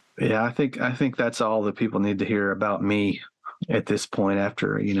 Yeah, I think that's all that people need to hear about me at this point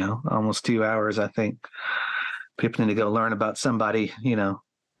after, almost 2 hours. I think people need to go learn about somebody,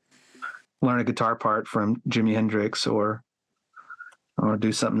 learn a guitar part from Jimi Hendrix or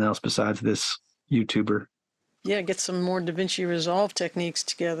do something else besides this YouTuber. Yeah, get some more DaVinci Resolve techniques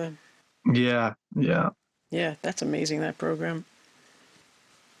together. Yeah, yeah, Yeah, that's amazing, that program.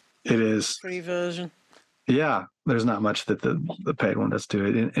 it Even the is. free version. Yeah, there's not much that the paid one does to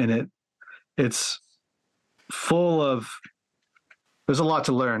it, and it's full of. There's a lot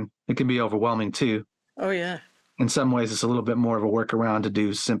to learn. It can be overwhelming too. Oh, yeah. In some ways, it's a little bit more of a workaround to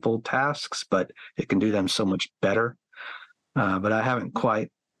do simple tasks, but it can do them so much better. But I haven't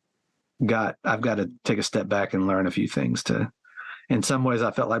quite I've got to take a step back and learn a few things in some ways,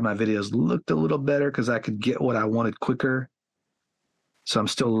 I felt like my videos looked a little better because I could get what I wanted quicker. So I'm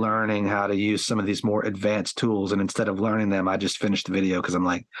still learning how to use some of these more advanced tools. And instead of learning them, I just finished the video because I'm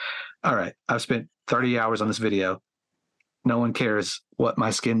like, all right, I've spent 30 hours on this video. No one cares what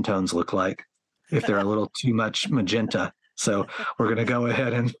my skin tones look like if they're a little too much magenta. So we're going to go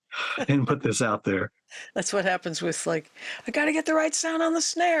ahead and put this out there. That's what happens with, like, I got to get the right sound on the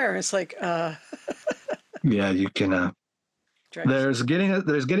snare. It's like, Yeah, you can. drives you crazy.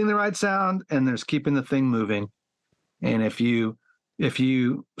 There's getting the right sound and there's keeping the thing moving. And if you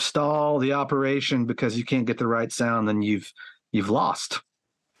stall the operation because you can't get the right sound, then you've lost.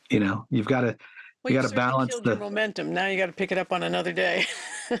 You've got to Well, you you got to certainly balance killed your the. momentum. Now you got to pick it up on another day.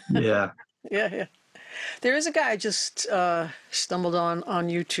 Yeah. Yeah, yeah. There is a guy I just stumbled on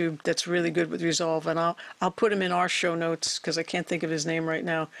YouTube that's really good with Resolve, and I'll put him in our show notes because I can't think of his name right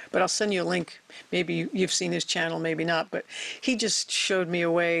now. But I'll send you a link. Maybe you've seen his channel, maybe not. But he just showed me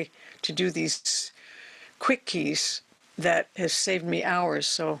a way to do these quick keys that has saved me hours.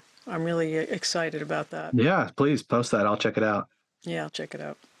 So I'm really excited about that. Yeah, please post that. I'll check it out. Yeah, I'll check it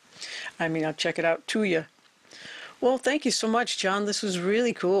out. I mean, I'll check it out to you. Well, thank you so much, John. This was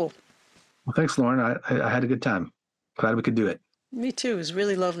really cool. Well, thanks, Lauren. I had a good time. Glad we could do it. Me too. It was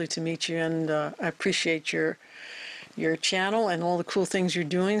really lovely to meet you, and I appreciate your channel and all the cool things you're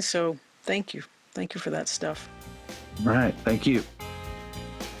doing. So thank you. Thank you for that stuff. All right. Thank you.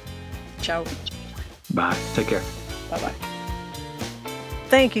 Ciao. Bye. Take care. Bye-bye.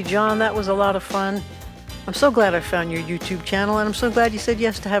 Thank you, John. That was a lot of fun. I'm so glad I found your YouTube channel, and I'm so glad you said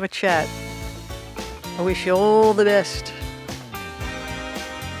yes to have a chat. I wish you all the best.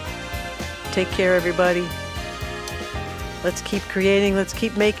 Take care, everybody. Let's keep creating. Let's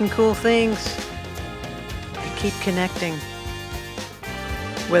keep making cool things. And keep connecting.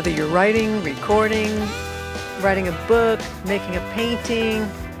 Whether you're writing, recording, writing a book, making a painting,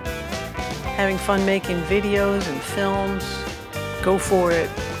 having fun making videos and films, go for it.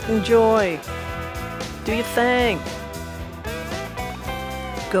 Enjoy. Do your thing.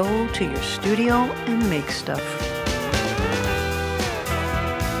 Go to your studio and make stuff.